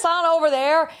drag us on over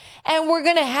there, and we're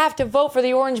going to have to vote for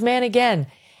the orange man again.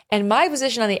 And my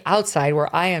position on the outside,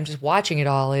 where I am just watching it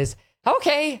all, is,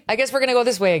 okay, I guess we're going to go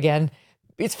this way again.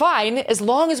 it's fine as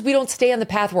long as we don't stay on the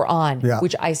path we're on,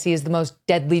 which I see as the most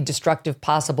deadly, destructive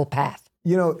possible path.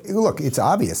 You know, look, it's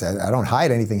obvious. I don't hide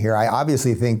anything here. I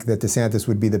obviously think that DeSantis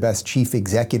would be the best chief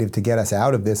executive to get us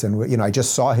out of this. And, you know, I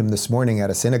just saw him this morning at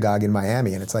a synagogue in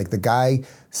Miami. And it's like the guy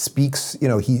speaks, you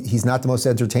know, he's not the most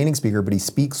entertaining speaker, but he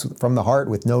speaks from the heart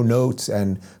with no notes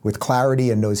and with clarity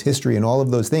and knows history and all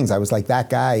of those things. I was like, that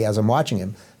guy, as I'm watching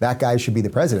him, that guy should be the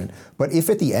president. But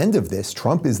if at the end of this,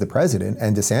 Trump is the president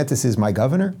and DeSantis is my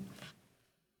governor,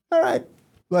 all right.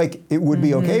 Like, it would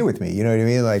be okay with me, you know what I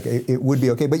mean? Like, it would be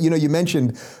okay. But, you know, you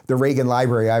mentioned the Reagan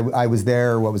Library. I was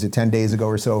there, 10 days ago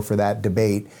or so for that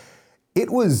debate. It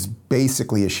was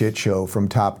basically a shit show from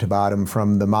top to bottom,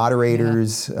 from the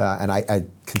moderators, and I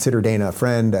consider Dana a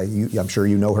friend. I'm sure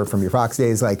you know her from your Fox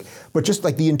days. But just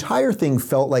like the entire thing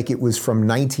felt like it was from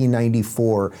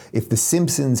 1994 if The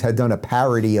Simpsons had done a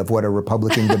parody of what a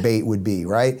Republican debate would be,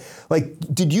 right? Like,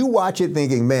 did you watch it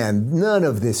thinking, man, none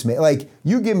of this, like,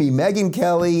 you give me Megyn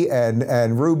Kelly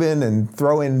and Rubin and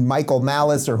throw in Michael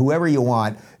Malice or whoever you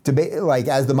want, like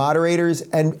as the moderators,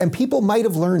 and people might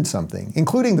have learned something,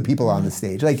 including the people on the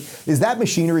stage. Like, is that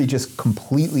machinery just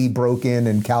completely broken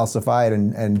and calcified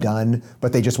and done,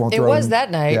 but they just won't throw it? It was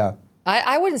that night. Yeah.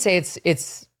 I wouldn't say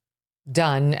it's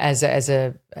done as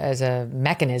a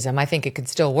mechanism. I think it could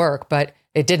still work, but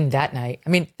it didn't that night. I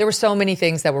mean, there were so many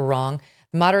things that were wrong.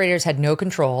 The moderators had no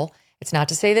control. It's not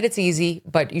to say that it's easy,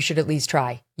 but you should at least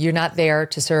try. You're not there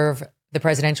to serve the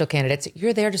presidential candidates.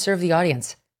 You're there to serve the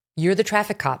audience. You're the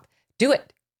traffic cop. Do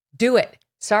it. Do it.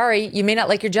 Sorry, you may not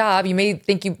like your job. You may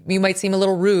think you might seem a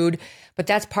little rude, but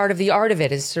that's part of the art of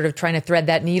it, is sort of trying to thread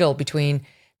that needle between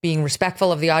being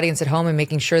respectful of the audience at home and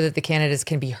making sure that the candidates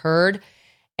can be heard,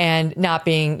 and not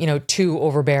being, you know, too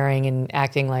overbearing and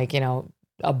acting like, you know,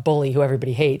 a bully who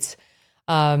everybody hates.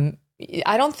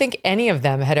 I don't think any of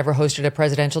them had ever hosted a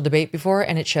presidential debate before,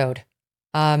 and it showed.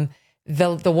 The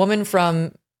woman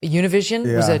from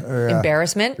Univision was an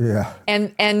embarrassment. Yeah.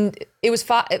 And it was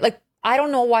I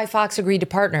don't know why Fox agreed to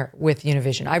partner with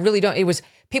Univision. I really don't. It was,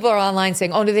 people are online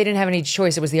saying, oh, no, they didn't have any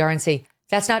choice. It was the RNC.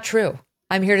 That's not true.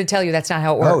 I'm here to tell you that's not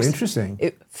how it works. Oh,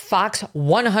 interesting. Fox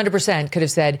 100% could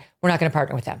have said, we're not going to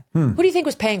partner with them. Who do you think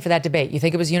was paying for that debate? You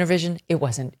think it was Univision? It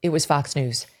wasn't. It was Fox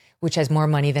News, which has more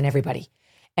money than everybody.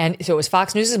 And so it was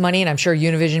Fox News' money, and I'm sure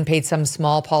Univision paid some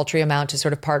small paltry amount to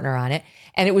sort of partner on it.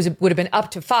 And it would have been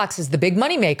up to Fox as the big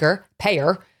moneymaker,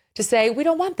 payer, to say, we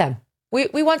don't want them.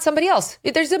 We want somebody else.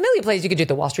 There's a million places you could do.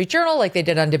 The Wall Street Journal, like they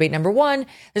did on debate number 1.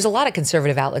 There's a lot of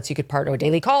conservative outlets you could partner with.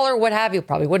 Daily Caller, what have you.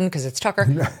 Probably wouldn't because it's Tucker.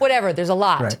 Whatever. There's a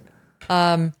lot.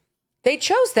 Right. They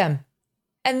chose them.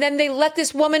 And then they let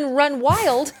this woman run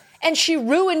wild, and she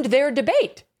ruined their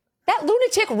debate. That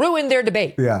lunatic ruined their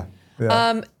debate. Yeah.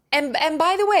 And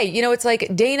by the way, you know, it's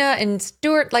like Dana and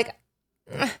Stewart, like,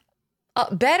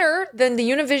 better than the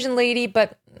Univision lady,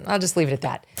 but I'll just leave it at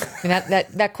that. I mean,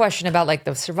 that question about like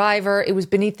the survivor, it was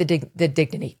beneath the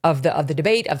dignity of the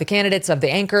debate, of the candidates, of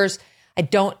the anchors. I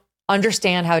don't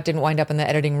understand how it didn't wind up on the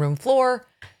editing room floor.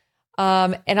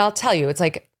 And I'll tell you, it's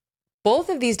like both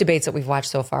of these debates that we've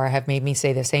watched so far have made me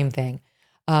say the same thing,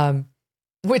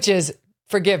 which is,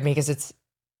 forgive me, because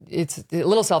it's a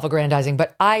little self-aggrandizing,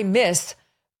 but I miss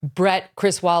Brett,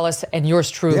 Chris Wallace, and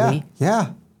yours truly.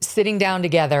 Yeah. Sitting down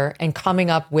together and coming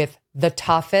up with the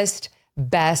toughest,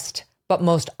 best, but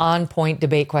most on-point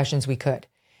debate questions we could.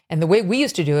 And the way we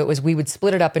used to do it was we would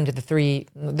split it up into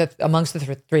amongst the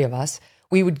three of us.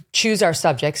 We would choose our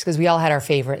subjects because we all had our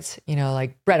favorites. You know,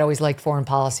 like Brett always liked foreign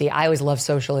policy. I always loved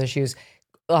social issues.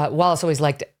 Wallace always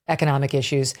liked economic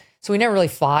issues. So we never really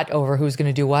fought over who's going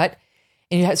to do what.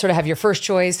 And you sort of have your first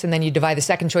choice, and then you divide the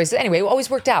second choice. Anyway, it always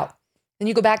worked out. Then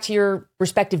you go back to your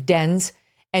respective dens,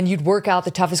 and you'd work out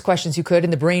the toughest questions you could.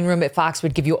 And the brain room at Fox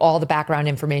would give you all the background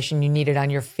information you needed on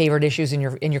your favorite issues and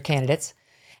your candidates.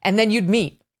 And then you'd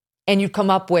meet, and you'd come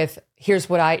up with, here's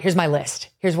my list.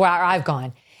 Here's where I've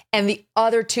gone. And the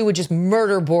other two would just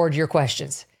murder board your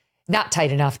questions. Not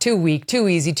tight enough, too weak, too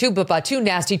easy, too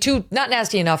nasty, too not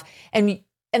nasty enough. And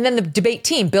then the debate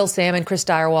team, Bill Salmon, Chris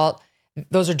Direwalt,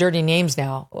 those are dirty names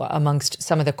now amongst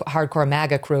some of the hardcore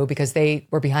MAGA crew because they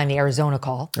were behind the Arizona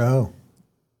call. Oh.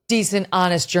 Decent,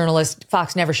 honest journalists.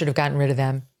 Fox never should have gotten rid of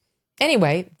them.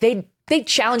 Anyway, they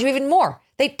challenge you even more.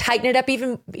 They tighten it up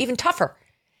even tougher.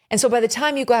 And so by the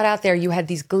time you got out there, you had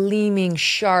these gleaming,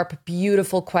 sharp,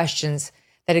 beautiful questions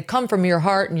that had come from your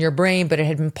heart and your brain, but it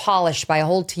had been polished by a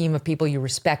whole team of people you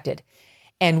respected.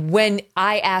 And when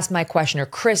I asked my question, or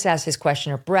Chris asked his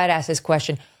question, or Brett asked his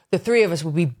question, the three of us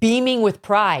would be beaming with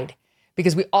pride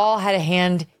because we all had a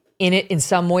hand in it in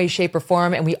some way, shape, or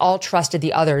form, and we all trusted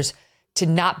the others to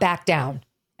not back down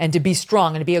and to be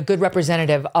strong and to be a good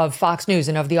representative of Fox News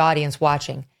and of the audience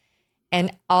watching.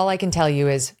 And all I can tell you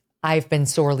is I've been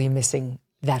sorely missing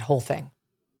that whole thing.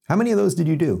 How many of those did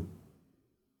you do?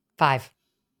 5.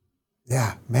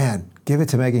 Yeah, man, give it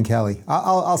to Megyn Kelly.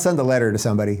 I'll send a letter to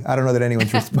somebody. I don't know that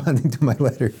anyone's responding to my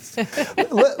letters.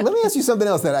 Let me ask you something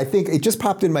else that I think it just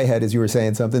popped in my head as you were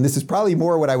saying something. This is probably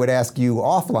more what I would ask you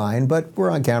offline, but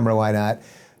we're on camera, why not?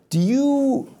 Do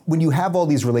you, when you have all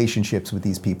these relationships with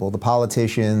these people, the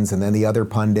politicians and then the other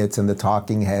pundits and the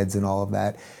talking heads and all of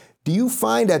that, do you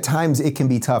find at times it can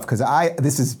be tough? Because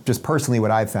this is just personally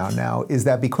what I've found now, is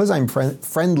that because I'm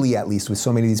friendly at least with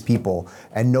so many of these people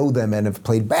and know them and have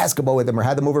played basketball with them or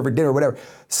had them over for dinner or whatever,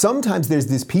 sometimes there's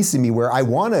this piece of me where I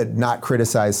want to not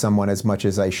criticize someone as much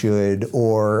as I should,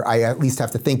 or I at least have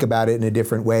to think about it in a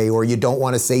different way, or you don't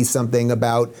want to say something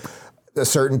about a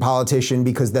certain politician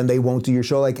because then they won't do your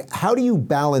show. Like, how do you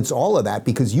balance all of that?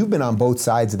 Because you've been on both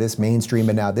sides of this, mainstream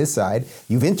and now this side.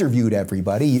 You've interviewed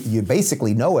everybody. You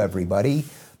basically know everybody.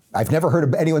 I've never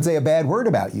heard anyone say a bad word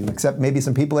about you, except maybe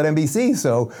some people at NBC.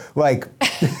 So, like,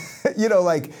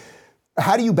 like,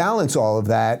 how do you balance all of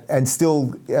that and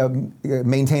still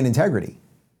maintain integrity?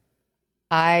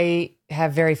 I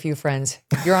have very few friends.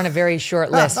 You're on a very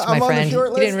short list, my I'm friend. on the short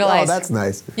list? You didn't realize. Oh, that's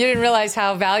nice. You didn't realize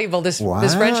how valuable this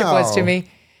friendship was to me.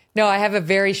 No, I have a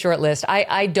very short list.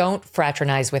 I don't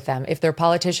fraternize with them. If they're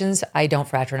politicians, I don't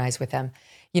fraternize with them.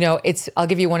 I'll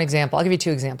give you one example. I'll give you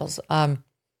 2 examples.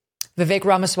 Vivek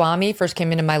Ramaswamy first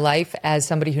came into my life as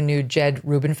somebody who knew Jed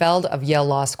Rubenfeld of Yale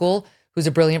Law School, who's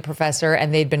a brilliant professor,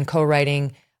 and they'd been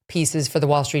co-writing pieces for the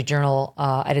Wall Street Journal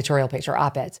editorial page, or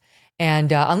op-eds,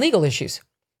 and on legal issues.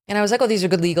 And I was like, oh, these are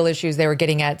good legal issues. They were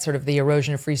getting at sort of the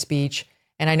erosion of free speech.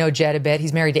 And I know Jed a bit.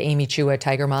 He's married to Amy Chua,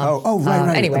 Tiger Mom. Oh,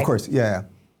 right. Anyway. Of course. Yeah.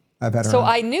 I've had her So on.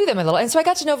 I knew them a little. And so I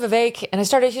got to know Vivek, and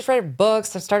he'd write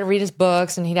books. I started reading his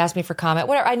books, and he'd ask me for comment.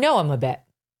 Whatever. I know him a bit.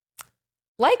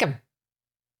 Like him.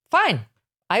 Fine.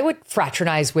 I would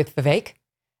fraternize with Vivek.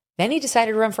 Then he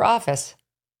decided to run for office.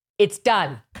 It's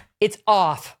done. It's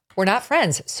off. We're not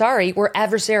friends. Sorry, we're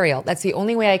adversarial. That's the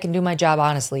only way I can do my job,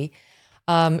 honestly.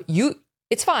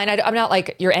 It's fine. I'm not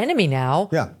like your enemy now.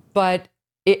 Yeah. But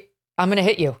I'm going to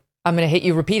hit you. I'm going to hit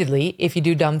you repeatedly if you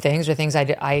do dumb things or things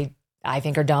I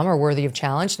think are dumb or worthy of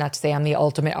challenge. Not to say I'm the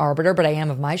ultimate arbiter, but I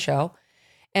am of my show.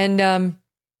 And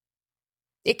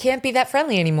it can't be that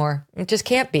friendly anymore. It just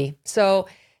can't be. So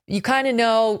you kind of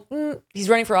know he's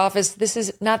running for office. This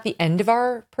is not the end of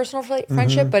our personal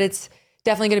friendship, but it's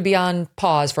definitely going to be on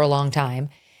pause for a long time.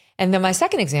 And then my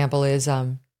second example is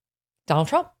Donald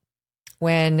Trump.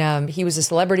 When he was a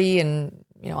celebrity and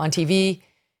on TV,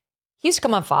 he used to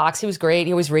come on Fox. He was great.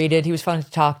 He always rated. He was fun to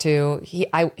talk to. He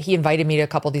invited me to a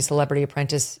couple of these Celebrity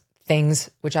Apprentice things,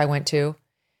 which I went to.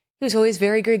 He was always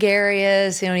very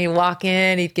gregarious. He'd walk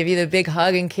in, he'd give you the big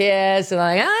hug and kiss,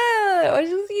 and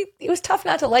it was tough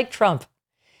not to like Trump.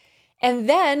 And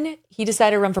then he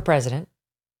decided to run for president,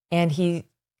 and he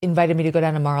invited me to go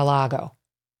down to Mar-a-Lago.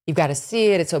 You've got to see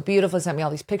it. It's so beautiful. He sent me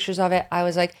all these pictures of it. I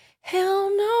was like,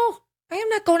 hell no. I am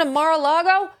not going to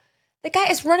Mar-a-Lago. The guy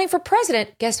is running for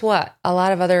president. Guess what? A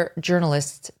lot of other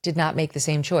journalists did not make the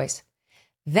same choice.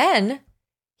 Then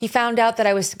he found out that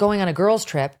I was going on a girls'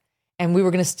 trip and we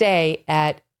were going to stay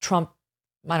at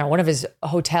one of his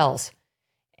hotels.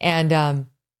 And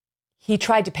he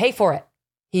tried to pay for it.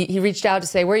 He reached out to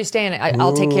say, where are you staying?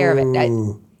 I'll take care of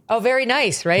it. Very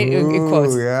nice, right? Ooh,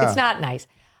 quotes. yeah. It's not nice.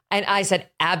 And I said,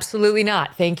 absolutely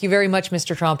not. Thank you very much,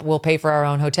 Mr. Trump. We'll pay for our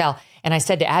own hotel. And I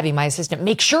said to Abby, my assistant,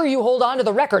 make sure you hold on to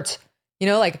the records.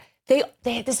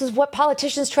 This is what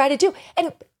politicians try to do.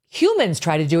 And humans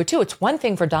try to do it too. It's one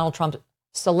thing for Donald Trump's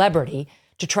celebrity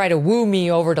to try to woo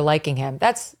me over to liking him.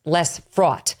 That's less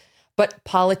fraught. But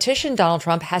politician Donald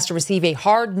Trump has to receive a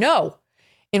hard no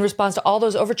in response to all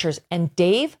those overtures. And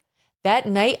Dave, that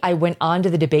night I went on to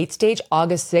the debate stage,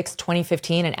 August 6th,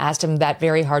 2015, and asked him that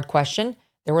very hard question.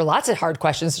 There were lots of hard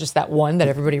questions, just that one that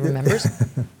everybody remembers.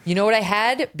 You know what I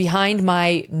had behind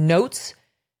my notes?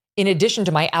 In addition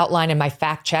to my outline and my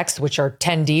fact checks, which are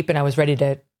 10 deep, and I was ready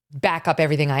to back up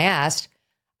everything I asked,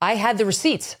 I had the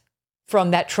receipts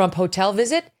from that Trump hotel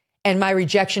visit and my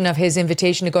rejection of his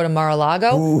invitation to go to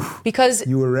Mar-a-Lago because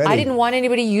you were ready. I didn't want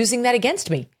anybody using that against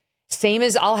me. Same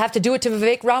as I'll have to do it to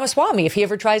Vivek Ramaswamy if he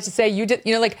ever tries to say you did,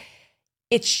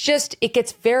 it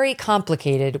gets very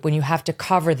complicated when you have to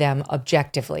cover them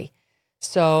objectively.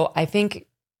 So I think,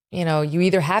 you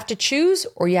either have to choose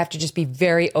or you have to just be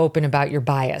very open about your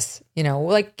bias. I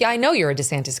know you're a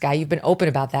DeSantis guy. You've been open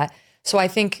about that. So I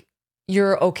think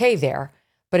you're okay there.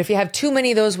 But if you have too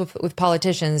many of those with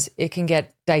politicians, it can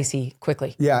get dicey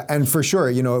quickly. Yeah, and for sure,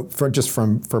 you know,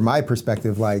 from my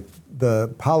perspective, like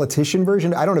the politician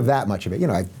version, I don't have that much of it. You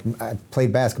know, I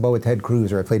played basketball with Ted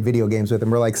Cruz, or I played video games with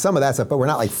him, or like some of that stuff, but we're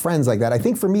not like friends like that. I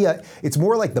think for me, it's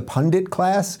more like the pundit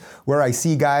class, where I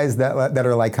see guys that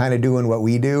are like kind of doing what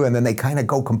we do, and then they kind of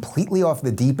go completely off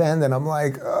the deep end, and I'm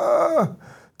like,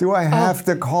 do I have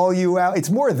to call you out? It's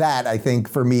more that, I think,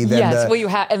 for me than well, you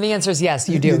have, and the answer is yes,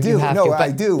 you do. You do. You have no, to,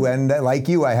 I do, and like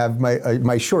you, I have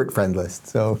my short friend list.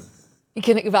 So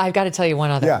I've got to tell you one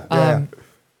other. Yeah.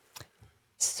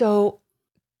 So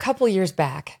a couple years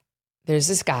back, there's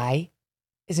this guy.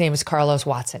 His name is Carlos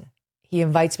Watson. He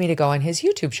invites me to go on his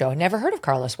YouTube show. I never heard of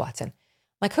Carlos Watson. I'm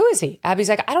like, who is he? Abby's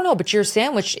like, I don't know, but you're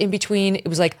sandwiched in between. It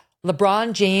was like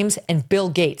LeBron James and Bill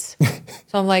Gates.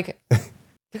 So I'm like,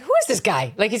 who is this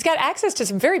guy? Like, he's got access to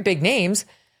some very big names.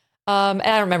 And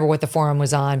I don't remember what the forum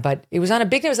was on, but it was on a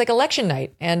big night. It was like election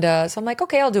night. And so I'm like,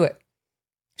 okay, I'll do it.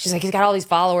 She's like, he's got all these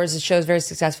followers. His show's very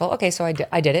successful. Okay, so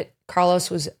I did it. Carlos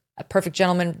was a perfect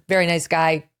gentleman, very nice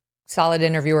guy, solid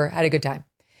interviewer, had a good time.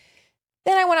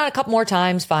 Then I went on a couple more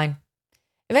times, fine.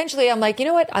 Eventually, I'm like, you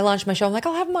know what? I launched my show. I'm like,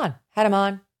 I'll have him on. Had him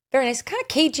on. Very nice. Kind of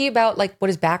cagey about like what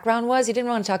his background was. He didn't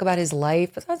want to talk about his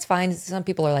life, but that's fine. Some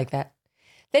people are like that.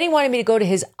 Then he wanted me to go to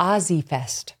his Aussie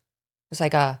Fest. It was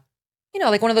like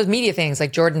like one of those media things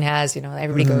like Jordan has,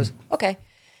 everybody goes, okay.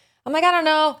 I'm like, I don't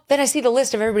know. Then I see the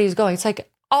list of everybody who's going. It's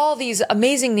like all these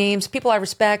amazing names, people I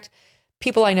respect,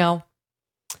 people I know.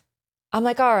 I'm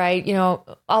like, all right,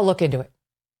 I'll look into it.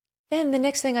 Then the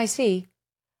next thing I see,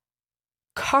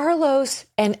 Carlos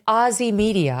and Aussie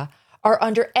Media are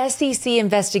under SEC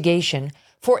investigation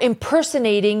for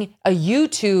impersonating a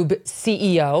YouTube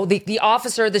CEO, the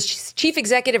officer, the chief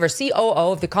executive or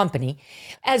COO of the company,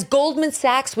 as Goldman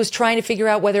Sachs was trying to figure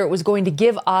out whether it was going to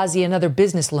give Aussie another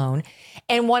business loan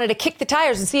and wanted to kick the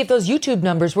tires and see if those YouTube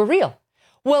numbers were real.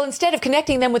 Well, instead of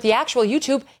connecting them with the actual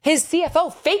YouTube, his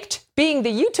CFO faked being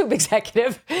the YouTube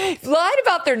executive, lied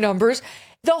about their numbers.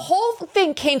 The whole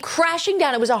thing came crashing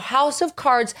down. It was a house of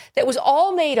cards that was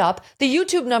all made up. The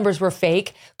YouTube numbers were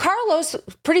fake. Carlos,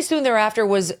 pretty soon thereafter,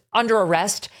 was under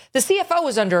arrest. The CFO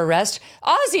was under arrest.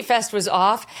 Aussie Fest was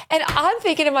off. And I'm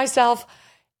thinking to myself,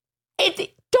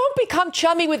 don't become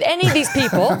chummy with any of these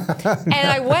people. And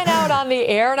I went out on the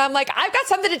air and I'm like, I've got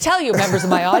something to tell you, members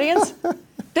of my audience.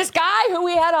 This guy who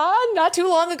we had on not too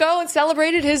long ago and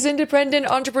celebrated his independent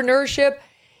entrepreneurship,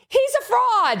 he's a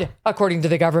fraud, according to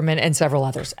the government and several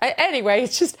others. Anyway,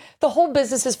 it's just the whole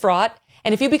business is fraud.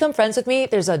 And if you become friends with me,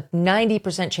 there's a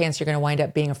 90% chance you're going to wind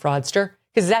up being a fraudster,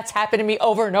 because that's happened to me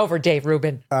over and over, Dave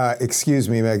Rubin. Excuse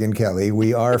me, Megyn Kelly.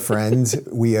 We are friends.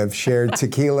 We have shared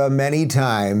tequila many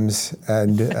times.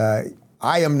 And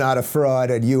I am not a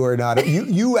fraud and you are not.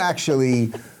 You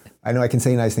actually... I know I can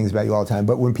say nice things about you all the time,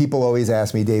 but when people always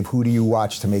ask me, Dave, who do you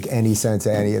watch to make any sense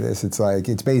of any of this? It's like,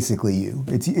 it's basically you.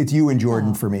 It's you and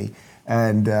Jordan for me.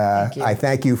 And I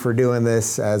thank you for doing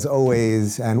this as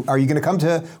always. And are you going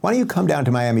to why don't you come down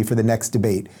to Miami for the next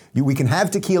debate? We can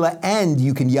have tequila and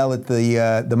you can yell at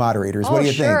the moderators. What do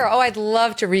you think? Sure. Oh, I'd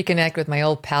love to reconnect with my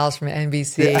old pals from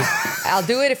NBC. Yeah. I'll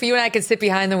do it if you and I can sit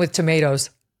behind them with tomatoes.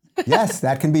 Yes,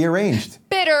 that can be arranged.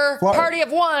 Bitter, party of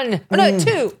one. Oh, no,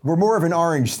 two. We're more of an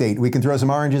orange state. We can throw some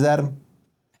oranges at them.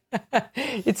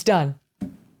 It's done.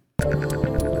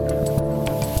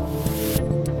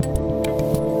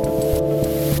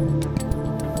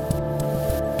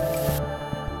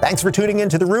 Thanks for tuning in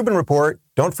to the Rubin Report.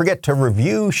 Don't forget to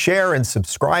review, share, and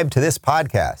subscribe to this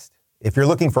podcast. If you're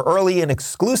looking for early and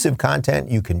exclusive content,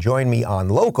 you can join me on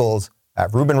Locals at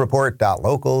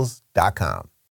rubinreport.locals.com.